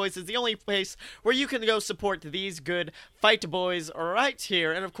 patreon.com/fightboys is the only place where you can go support these good fight boys right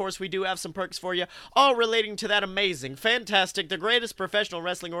here. And of course, we do have some perks for you, all relating to that amazing, fantastic, the greatest professional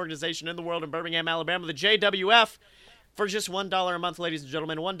wrestling organization in the world in Birmingham, Alabama, the JWF. For just $1 a month, ladies and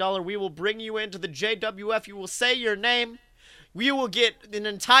gentlemen, $1, we will bring you into the JWF. You will say your name. You will get an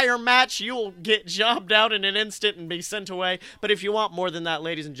entire match. You will get jobbed out in an instant and be sent away. But if you want more than that,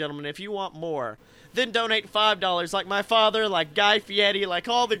 ladies and gentlemen, if you want more, then donate $5 like my father, like Guy Fieri, like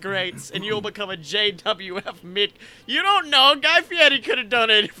all the greats, and you'll become a JWF mid. You don't know. Guy Fieri could have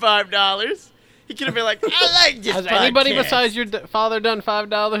donated $5. He could have been like, I like this Has podcast. anybody besides your father done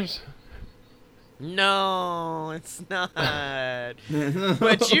 $5? No, it's not. But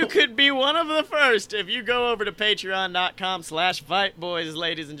you could be one of the first if you go over to patreon.com/fightboys,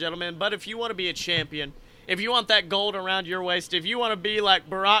 ladies and gentlemen. But if you want to be a champion, if you want that gold around your waist, if you want to be like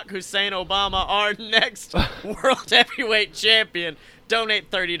Barack Hussein Obama, our next world heavyweight champion,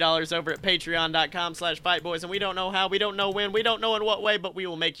 donate $30 over at patreon.com/fightboys. And we don't know how, we don't know when, we don't know in what way, but we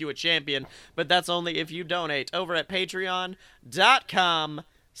will make you a champion. But that's only if you donate over at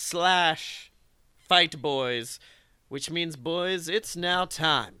patreon.com/fightboys, which means, boys, it's now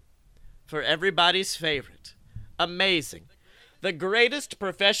time for everybody's favorite, amazing, the greatest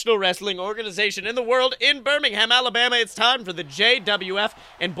professional wrestling organization in the world in Birmingham, Alabama. It's time for the JWF.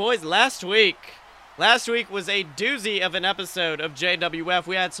 And boys, last week was a doozy of an episode of JWF.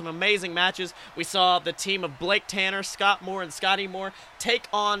 We had some amazing matches. We saw the team of Blake Tanner, Scott Moore, and Scotty Moore take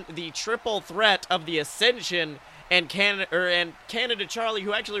on the triple threat of the Ascension and Canada Charlie,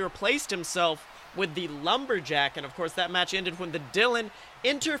 who actually replaced himself with the Lumberjack. And of course that match ended when the Dylan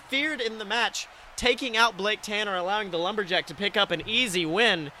interfered in the match, taking out Blake Tanner, allowing the Lumberjack to pick up an easy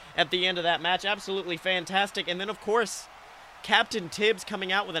win at the end of that match. Absolutely fantastic. And then of course Captain Tibbs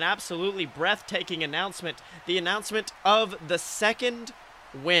coming out with an absolutely breathtaking announcement, the announcement of the Second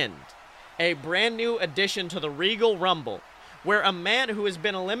Wind, a brand new addition to the Regal Rumble, where a man who has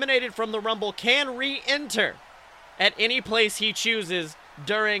been eliminated from the Rumble can re-enter at any place he chooses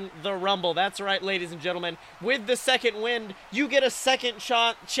during the Rumble. That's right, ladies and gentlemen. With the Second Wind, you get a second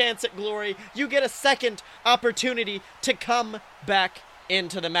chance at glory. You get a second opportunity to come back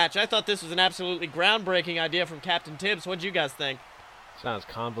into the match. I thought this was an absolutely groundbreaking idea from Captain Tibbs. What'd you guys think? Sounds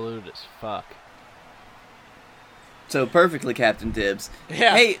convoluted as fuck. So perfectly, Captain Tibbs.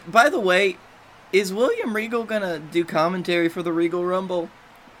 Yeah. Hey, by the way, is William Regal gonna do commentary for the Regal Rumble?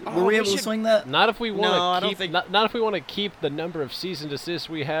 Were we able to swing that? Not if we want No, I to don't keep. think- Not if we want to keep the number of cease and desists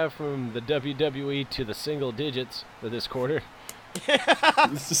we have from the WWE to the single digits for this quarter.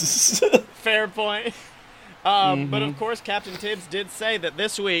 Fair point. But of course, Captain Tibbs did say that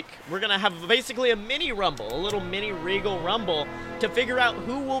this week we're going to have basically a mini Rumble, a little mini Regal Rumble, to figure out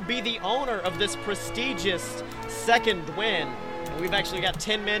who will be the owner of this prestigious second win. And we've actually got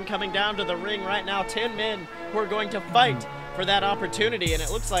 10 men coming down to the ring right now, 10 men who are going to fight for that opportunity. And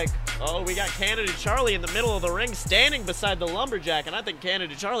it looks like, we got Canada Charlie in the middle of the ring standing beside the Lumberjack. And I think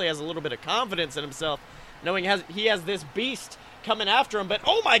Canada Charlie has a little bit of confidence in himself, knowing he has this beast coming after him. But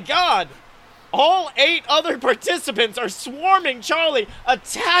oh my God! All 8 other participants are swarming Charlie,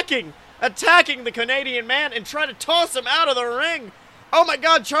 attacking the Canadian man and trying to toss him out of the ring. Oh my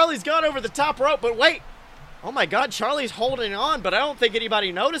God, Charlie's gone over the top rope, but wait. Oh my God, Charlie's holding on, but I don't think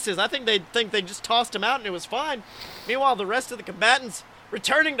anybody notices. I think they just tossed him out and it was fine. Meanwhile, the rest of the combatants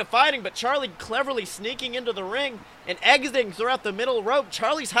returning to fighting, but Charlie cleverly sneaking into the ring and exiting throughout the middle rope.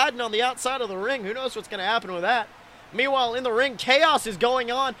 Charlie's hiding on the outside of the ring. Who knows what's going to happen with that? Meanwhile, in the ring, chaos is going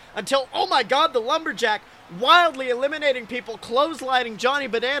on until, oh my God, the Lumberjack wildly eliminating people, clotheslining Johnny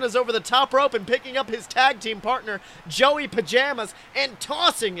Bananas over the top rope and picking up his tag team partner, Joey Pajamas, and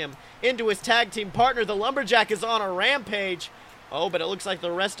tossing him into his tag team partner. The Lumberjack is on a rampage. Oh, but it looks like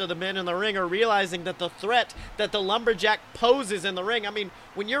the rest of the men in the ring are realizing that the threat that the Lumberjack poses in the ring. I mean,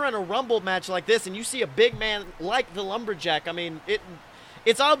 when you're in a Rumble match like this and you see a big man like the Lumberjack, I mean,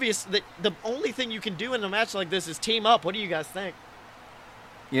 it's obvious that the only thing you can do in a match like this is team up. What do you guys think?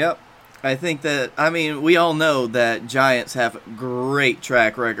 Yep. I think that, we all know that Giants have great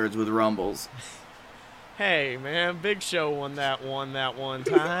track records with Rumbles. Hey, man, Big Show won that one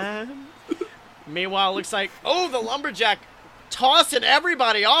time. Meanwhile, it looks like, the Lumberjack tossing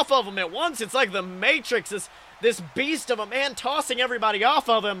everybody off of him at once. It's like the Matrix, this beast of a man tossing everybody off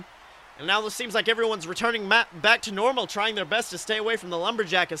of him. And now it seems like everyone's returning back to normal, trying their best to stay away from the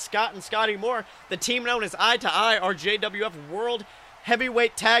Lumberjack as Scott and Scotty Moore, the team known as Eye to Eye, are JWF World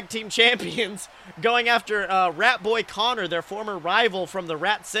Heavyweight Tag Team Champions, going after Rat Boy Connor, their former rival from the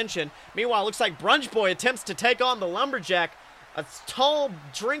Rat Ascension. Meanwhile, it looks like Brunch Boy attempts to take on the Lumberjack. A tall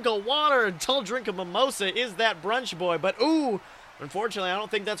drink of water, a tall drink of mimosa is that Brunch Boy. But, unfortunately, I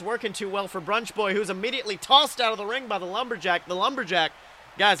don't think that's working too well for Brunch Boy, who's immediately tossed out of the ring by the Lumberjack. The Lumberjack,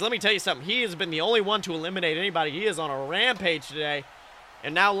 guys, let me tell you something. He has been the only one to eliminate anybody. He is on a rampage today.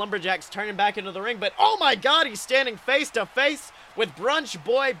 And now Lumberjack's turning back into the ring. But, oh my God, he's standing face to face with Brunch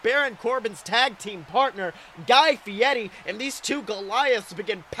Boy, Baron Corbin's tag team partner, Guy Fieri. And these two Goliaths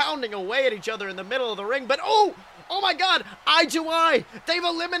begin pounding away at each other in the middle of the ring. But, oh my God, Eye to Eye. They've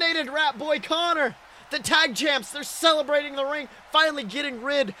eliminated Rat Boy Connor. The tag champs, they're celebrating the ring, finally getting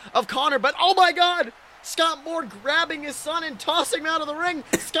rid of Connor. But, oh my God, Scott Moore grabbing his son and tossing him out of the ring.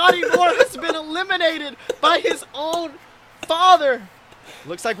 Scotty Moore has been eliminated by his own father.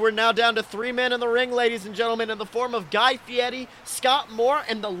 Looks like we're now down to 3 men in the ring, ladies and gentlemen, in the form of Guy Fieri, Scott Moore,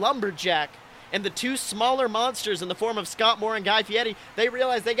 and the Lumberjack. And the 2 smaller monsters in the form of Scott Moore and Guy Fieri, they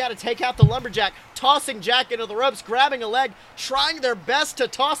realize they got to take out the Lumberjack, tossing Jack into the ropes, grabbing a leg, trying their best to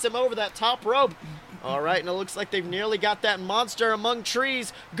toss him over that top rope. All right, and it looks like they've nearly got that monster among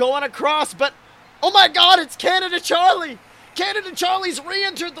trees going across, but oh my God, it's Canada Charlie! Canada Charlie's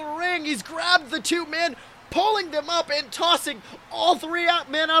re-entered the ring. He's grabbed the 2 men, pulling them up and tossing all 3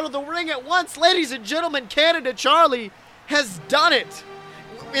 men out of the ring at once. Ladies and gentlemen, Canada Charlie has done it.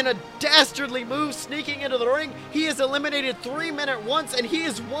 In a dastardly move, sneaking into the ring, he has eliminated 3 men at once, and he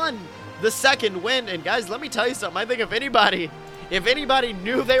has won the second win. And guys, let me tell you something. I think if anybody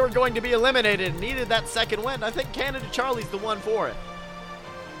knew they were going to be eliminated and needed that second win, I think Canada Charlie's the one for it.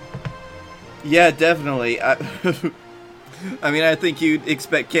 Yeah, definitely. I think you'd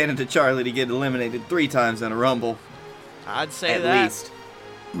expect Canada Charlie to get eliminated 3 times in a Rumble. I'd say at that. least.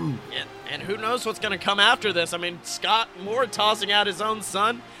 And who knows what's going to come after this. I mean, Scott Moore tossing out his own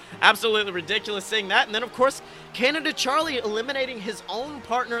son. Absolutely ridiculous seeing that. And then, of course, Canada Charlie eliminating his own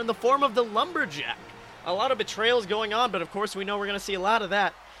partner in the form of the Lumberjack. A lot of betrayals going on, but of course we know we're going to see a lot of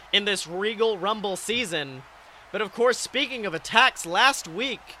that in this Regal Rumble season. But of course, speaking of attacks, last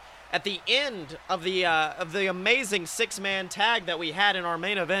week, at the end of the amazing 6-man tag that we had in our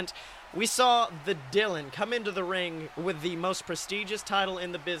main event, we saw the Dylan come into the ring with the most prestigious title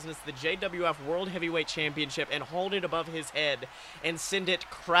in the business, the JWF World Heavyweight Championship, and hold it above his head and send it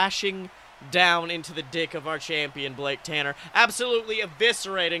crashing down into the dick of our champion, Blake Tanner. Absolutely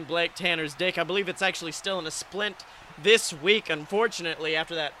eviscerating Blake Tanner's dick. I believe it's actually still in a splint this week, unfortunately,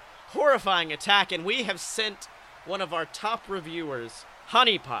 after that horrifying attack. And we have sent one of our top reviewers,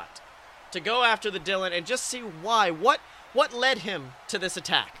 Honeypot, to go after the Dylan and just see why. What led him to this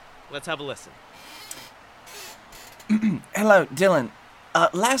attack? Let's have a listen. Hello, Dylan.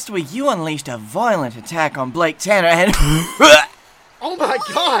 Last week you unleashed a violent attack on Blake Tanner and... Oh my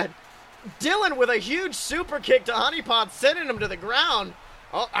god! Dylan with a huge super kick to Honeypot, sending him to the ground.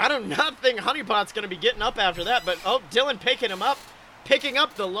 Oh, I do not think Honeypot's going to be getting up after that, but Dylan picking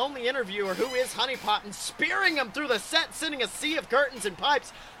up the lonely interviewer who is Honeypot and spearing him through the set, sending a sea of curtains and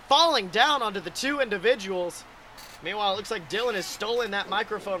pipes, falling down onto the two individuals. Meanwhile, it looks like Dylan has stolen that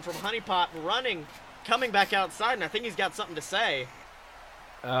microphone from Honeypot, running, coming back outside, and I think he's got something to say.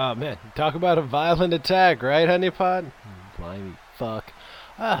 Oh, man. Talk about a violent attack, right, Honeypot? Blimey, fuck.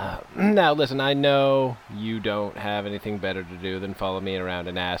 Now, listen, I know you don't have anything better to do than follow me around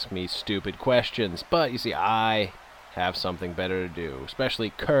and ask me stupid questions, but, you see, I have something better to do,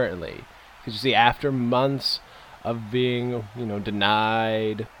 especially currently. Because, you see, after months of being,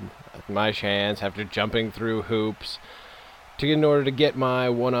 denied my chance, after jumping through hoops, in order to get my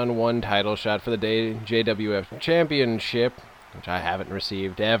one-on-one title shot for the JWF Championship, which I haven't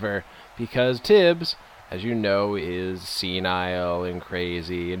received ever, because Tibbs, as you know, is senile and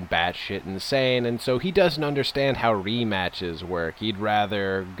crazy and batshit insane, and so he doesn't understand how rematches work. He'd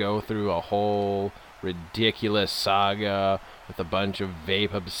rather go through a whole ridiculous saga with a bunch of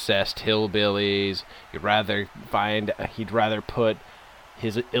vape-obsessed hillbillies. He'd rather put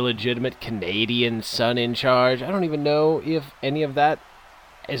his illegitimate Canadian son in charge. I don't even know if any of that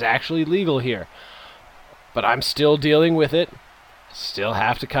is actually legal here. But I'm still dealing with it. Still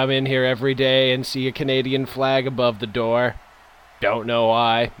have to come in here every day and see a Canadian flag above the door. Don't know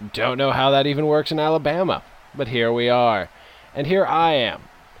why. Don't know how that even works in Alabama. But here we are. And here I am.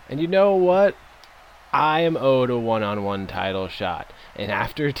 And you know what? I am owed a one-on-one title shot. And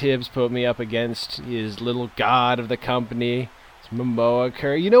after Tibbs put me up against his little god of the company, Momoa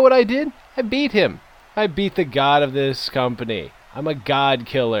Curry, you know what I did? I beat him. I beat the god of this company. I'm a god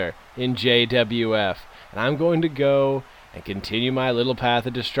killer in JWF. And I'm going to go and continue my little path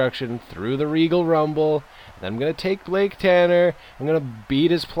of destruction through the Regal Rumble. And I'm going to take Blake Tanner. I'm going to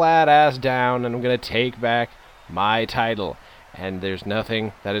beat his plaid ass down. And I'm going to take back my title. And there's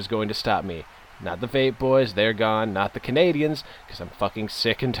nothing that is going to stop me. Not the Vape Boys, they're gone. Not the Canadians, because I'm fucking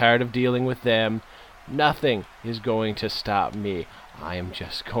sick and tired of dealing with them. Nothing is going to stop me. I am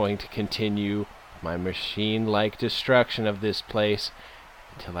just going to continue my machine-like destruction of this place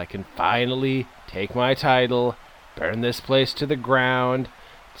until I can finally take my title, burn this place to the ground,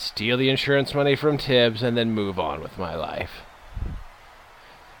 steal the insurance money from Tibbs, and then move on with my life.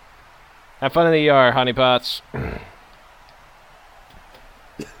 Have fun in the ER, honeypots.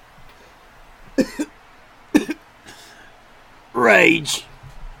 Rage.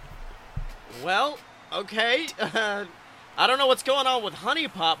 Well, okay. I don't know what's going on with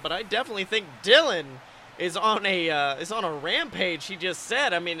Honeypot, but I definitely think Dylan is on a rampage. He just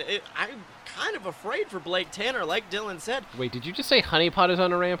said. I mean, I'm kind of afraid for Blake Tanner, like Dylan said. Wait, did you just say Honeypot is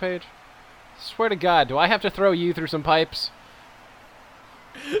on a rampage? Swear to God, do I have to throw you through some pipes?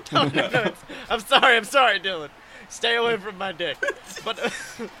 No, I'm sorry, Dylan. Stay away from my dick.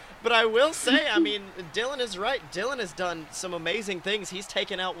 But I will say, I mean, Dylan is right. Dylan has done some amazing things. He's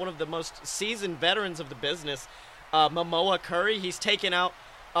taken out one of the most seasoned veterans of the business, Momoa Curry. He's taken out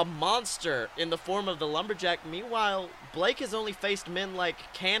a monster in the form of the Lumberjack. Meanwhile, Blake has only faced men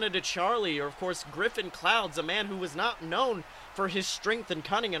like Canada Charlie or, of course, Griffin Clouds, a man who was not known for his strength and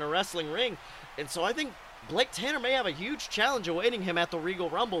cunning in a wrestling ring. And so I think Blake Tanner may have a huge challenge awaiting him at the Regal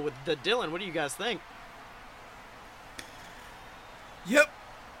Rumble with the Dylan. What do you guys think? Yep.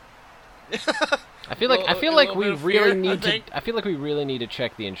 I feel like we really need to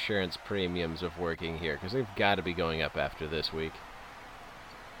check the insurance premiums of working here, because they've got to be going up after this week.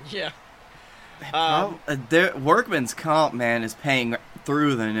 Yeah. Their workman's comp, man, is paying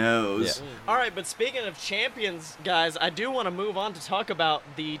through the nose. Yeah. All right, but speaking of champions, guys, I do want to move on to talk about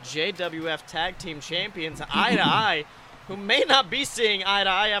the JWF Tag Team Champions, Eye to Eye, who may not be seeing eye to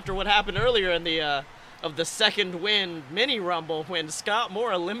eye after what happened earlier in the of the second win mini rumble when Scott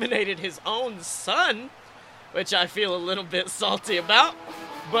Moore eliminated his own son, which I feel a little bit salty about.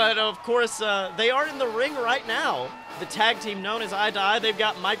 But of course, they are in the ring right now. The tag team known as Eye to Eye, they've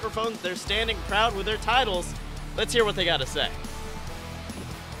got microphones. They're standing proud with their titles. Let's hear what they got to say.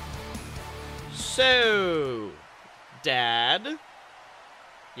 So, Dad?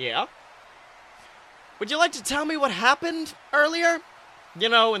 Yeah? Would you like to tell me what happened earlier? You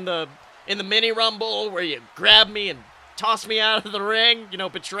know, in the mini rumble where you grabbed me and tossed me out of the ring,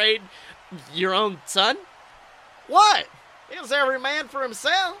 betrayed your own son? What? It was every man for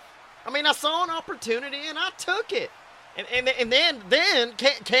himself. I mean, I saw an opportunity and I took it. And then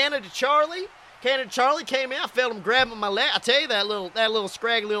Canada Charlie, Cannon Charlie came in. I felt him grabbing my leg. I tell you, that little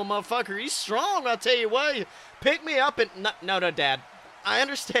scraggly little motherfucker, he's strong. I tell you what, he picked me up and no, Dad. I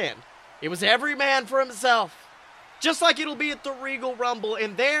understand. It was every man for himself. Just like it'll be at the Regal Rumble.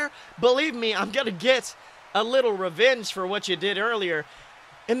 And there, believe me, I'm going to get a little revenge for what you did earlier.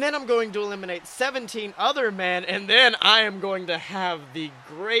 And then I'm going to eliminate 17 other men. And then I am going to have the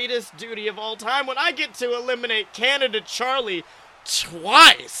greatest duty of all time when I get to eliminate Canada Charlie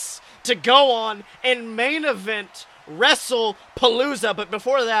twice to go on and main event WrestlePalooza. But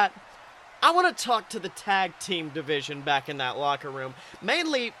before that, I want to talk to the tag team division back in that locker room.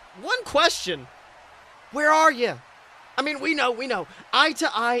 Mainly, one question. Where are you? I mean, we know. Eye to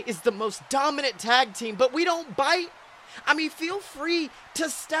Eye is the most dominant tag team, but we don't bite. I mean, feel free to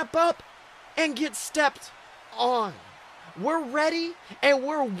step up and get stepped on. We're ready and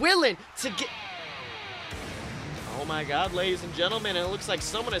we're willing to get... Oh my God, ladies and gentlemen, it looks like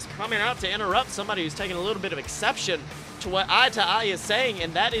someone is coming out to interrupt somebody who's taking a little bit of exception to what Eye to Eye is saying,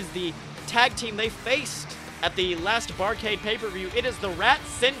 and that is the tag team they faced at the last Barcade pay-per-view. It is the Rat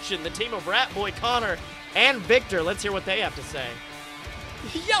Ascension, the team of Rat Boy Connor and Victor. Let's hear what they have to say.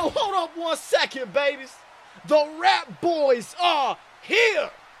 Yo, hold up 1 second, babies. The Rat Boys are here.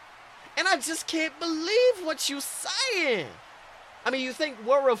 And I just can't believe what you're saying. I mean, you think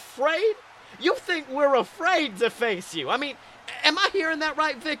we're afraid? You think we're afraid to face you? I mean, am I hearing that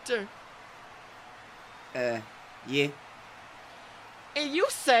right, Victor? Yeah. And you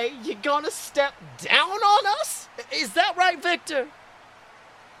say you're gonna step down on us? Is that right, Victor?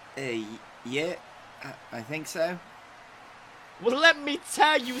 Yeah, I think so. Well, let me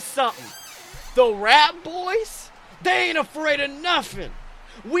tell you something. The Rat Boys, they ain't afraid of nothing.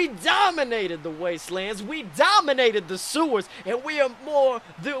 We dominated the wastelands, we dominated the sewers, and we are more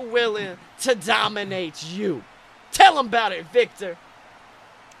than willing to dominate you. Tell them about it, Victor.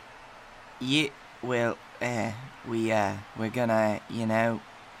 Yeah, well, we're gonna,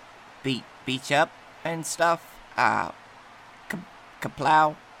 beat you up and stuff.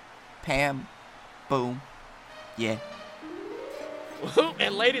 Kaplow, Pam, boom, yeah.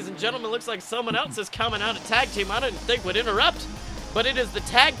 And ladies and gentlemen, looks like someone else is coming out, a tag team I didn't think would interrupt, but it is the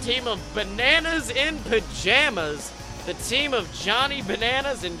tag team of Bananas in Pajamas, the team of Johnny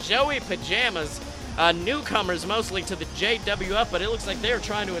Bananas and Joey Pajamas, newcomers mostly to the JWF, but it looks like they're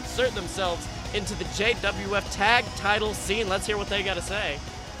trying to insert themselves into the JWF tag title scene. Let's hear what they got to say.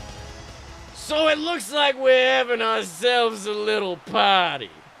 So it looks like we're having ourselves a little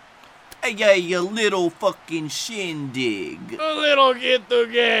party. Yeah, you little fucking shindig. A little get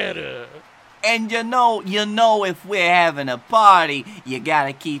together. And you know, if we're having a party, you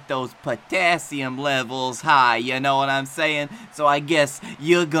gotta keep those potassium levels high, you know what I'm saying? So I guess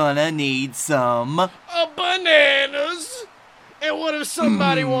you're gonna need some... bananas? And what if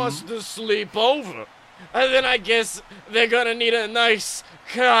somebody wants to sleep over? And then I guess they're gonna need a nice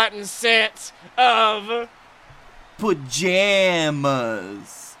cotton set of...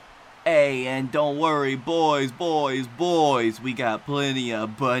 pajamas. Hey, and don't worry, boys, we got plenty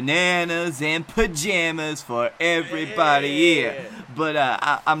of bananas and pajamas for everybody here. But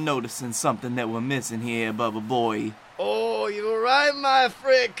I'm noticing something that we're missing here, Bubba Boy. Oh, you're right, my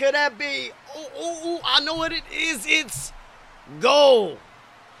friend. Could that be... Oh, I know what it is. It's gold.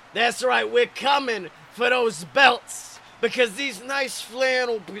 That's right, we're coming for those belts. Because these nice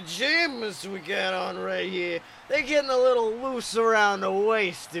flannel pajamas we got on right here, they're getting a little loose around the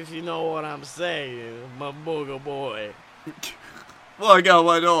waist, if you know what I'm saying, my booger boy. What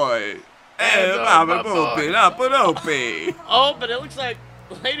going on? Oh, but it looks like,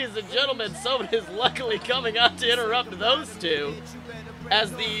 ladies and gentlemen, someone is luckily coming out to interrupt those two.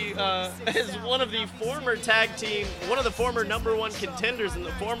 As one of the former tag team, one of the former #1 contenders in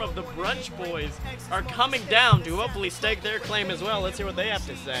the form of the Brunch Boys are coming down to hopefully stake their claim as well. Let's hear what they have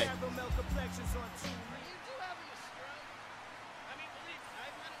to say.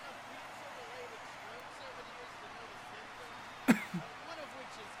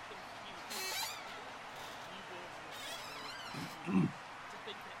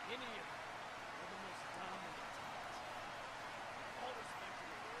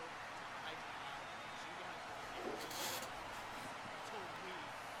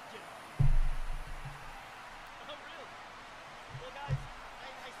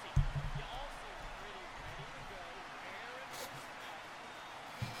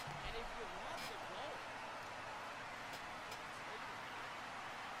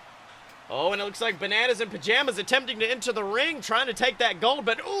 Oh, and it looks like Bananas in Pajamas attempting to enter the ring, trying to take that gold,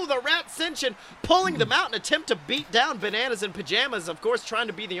 but ooh, the Ratscension pulling them out in an attempt to beat down Bananas in Pajamas, of course trying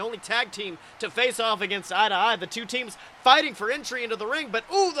to be the only tag team to face off against Eye to Eye. The two teams fighting for entry into the ring, but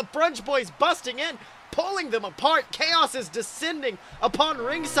ooh, the Brunch Boys busting in, pulling them apart. Chaos is descending upon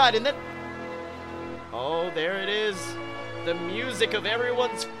ringside, and then... oh, there it is. The music of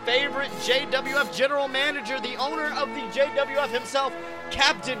everyone's favorite JWF general manager, the owner of the JWF himself,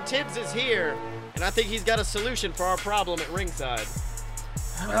 Captain Tibbs is here. And I think he's got a solution for our problem at ringside.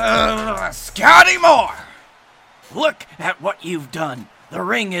 Scotty Moore! Look at what you've done. The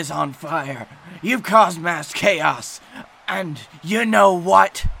ring is on fire. You've caused mass chaos. And you know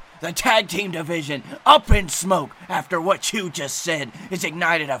what? The tag team division, up in smoke after what you just said, has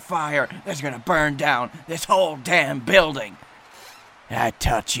ignited a fire that's gonna burn down this whole damn building. I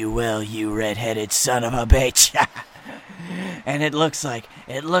taught you well, you red-headed son of a bitch. And it looks like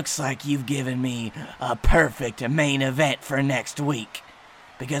you've given me a perfect main event for next week.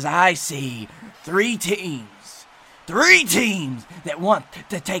 Because I see three teams that want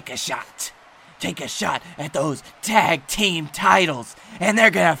to take a shot at those tag team titles, and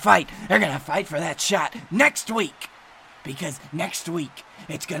they're gonna fight for that shot next week, because next week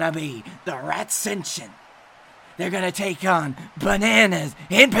it's gonna be the Ratscension. They're gonna take on Bananas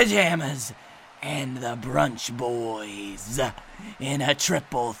in Pajamas and the Brunch Boys in a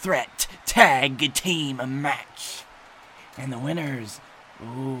triple threat tag team match, and the winners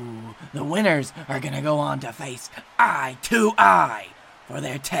are gonna go on to face Eye to Eye for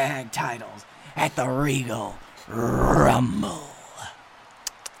their tag titles at the Regal Rumble.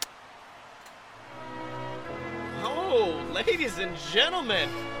 Oh, ladies and gentlemen,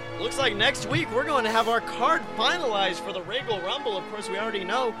 looks like next week we're going to have our card finalized for the Regal Rumble. Of course, we already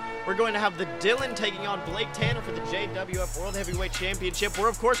know we're going to have the Dylan taking on Blake Tanner for the JWF World Heavyweight Championship. We're,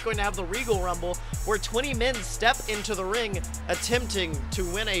 of course, going to have the Regal Rumble, where 20 men step into the ring attempting to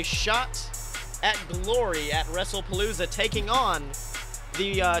win a shot at glory at WrestlePalooza, taking on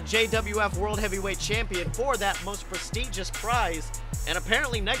the JWF World Heavyweight Champion for that most prestigious prize. And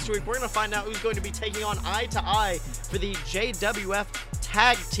apparently next week we're going to find out who's going to be taking on Eye to Eye for the JWF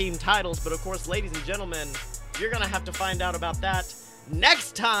Tag Team titles. But of course, ladies and gentlemen, you're going to have to find out about that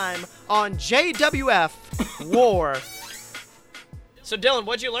next time on JWF War. So Dylan,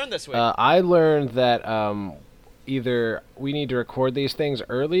 what'd you learn this week? I learned that either we need to record these things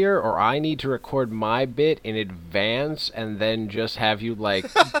earlier, or I need to record my bit in advance and then just have you like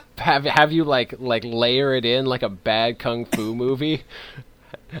have you like layer it in like a bad kung fu movie.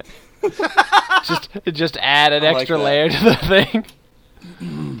 just add an extra layer to the thing.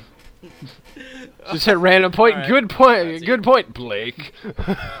 Just hit random point. Right. Good point. Good point, Blake.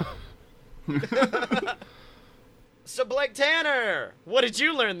 So Blake Tanner, what did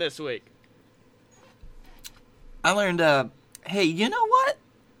you learn this week? I learned, hey, you know what?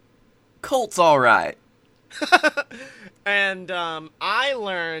 Colt's alright. And, I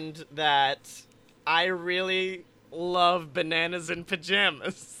learned that I really love Bananas in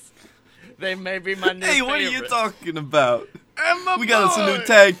Pajamas. They may be my new Hey, what favorite. are you talking about? We got us a new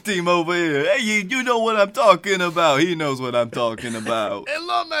tag team over here. Hey, you know what I'm talking about. He knows what I'm talking about.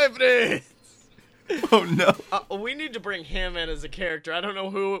 Hello, my friend. Oh, no. We need to bring him in as a character. I don't know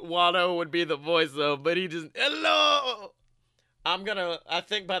who Watto would be the voice of, but he just, hello! I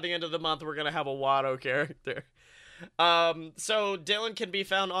think by the end of the month, we're going to have a Watto character. So Dylan can be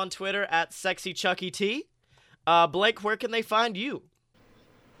found on Twitter at SexyChuckyT. Blake, where can they find you?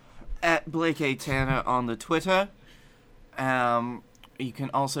 At Blake A. Tanner on the Twitter. You can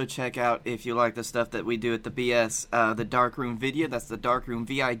also check out, if you like the stuff that we do at the BS, the Darkroom Video. That's the Darkroom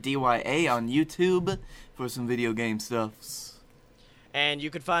VIDYA on YouTube for some video game stuffs. And you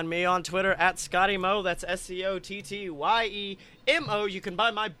can find me on Twitter at ScottyMo. That's SCOTTYEMO. You can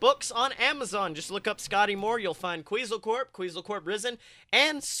buy my books on Amazon. Just look up Scotty Moore. You'll find Queasel Corp Risen,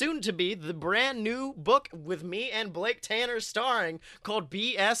 and soon to be the brand new book with me and Blake Tanner starring called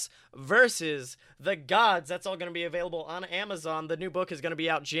BS Versus the Gods. That's all going to be available on Amazon. The new book is going to be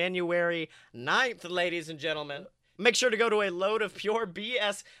out January 9th, ladies and gentlemen. Make sure to go to a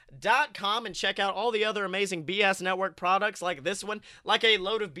loadofpurebs.com and check out all the other amazing BS Network products like this one, like A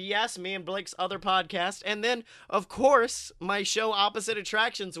Load of BS, me and Blake's other podcast, and then, of course, my show Opposite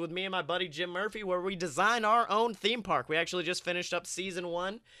Attractions with me and my buddy Jim Murphy, where we design our own theme park. We actually just finished up Season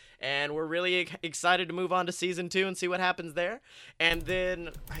 1, and we're really excited to move on to Season 2 and see what happens there. And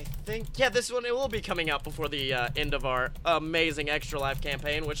then, I think, this one, it will be coming out before the end of our amazing Extra Life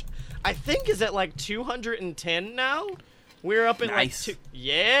campaign, which I think is at like 210 now. We're up at Nice. like 2.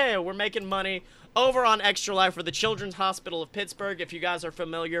 Yeah, we're making money over on Extra Life for the Children's Hospital of Pittsburgh. If you guys are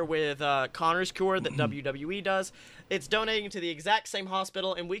familiar with Connor's Cure that WWE does, it's donating to the exact same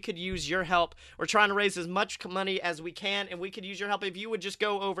hospital, and we could use your help. We're trying to raise as much money as we can, and we could use your help if you would just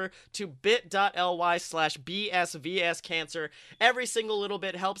go over to bit.ly/BSVScancer. Every single little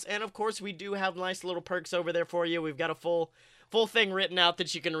bit helps, and of course, we do have nice little perks over there for you. We've got a full thing written out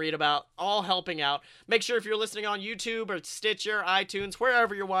that you can read about, all helping out. Make sure if you're listening on YouTube or Stitcher, iTunes,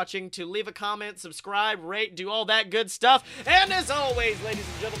 wherever you're watching, to leave a comment, subscribe, rate, do all that good stuff. And as always, ladies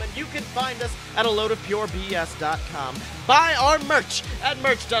and gentlemen, you can find us at aloadofpurebs.com. Buy our merch at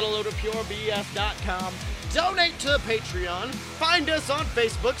merch.aloadofpurebs.com. Donate to Patreon. Find us on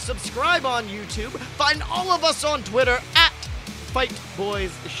Facebook. Subscribe on YouTube. Find all of us on Twitter at Fight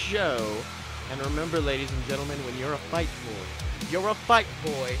Boys Show. And remember, ladies and gentlemen, when you're a fight boy, you're a fight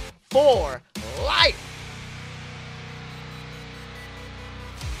boy for life.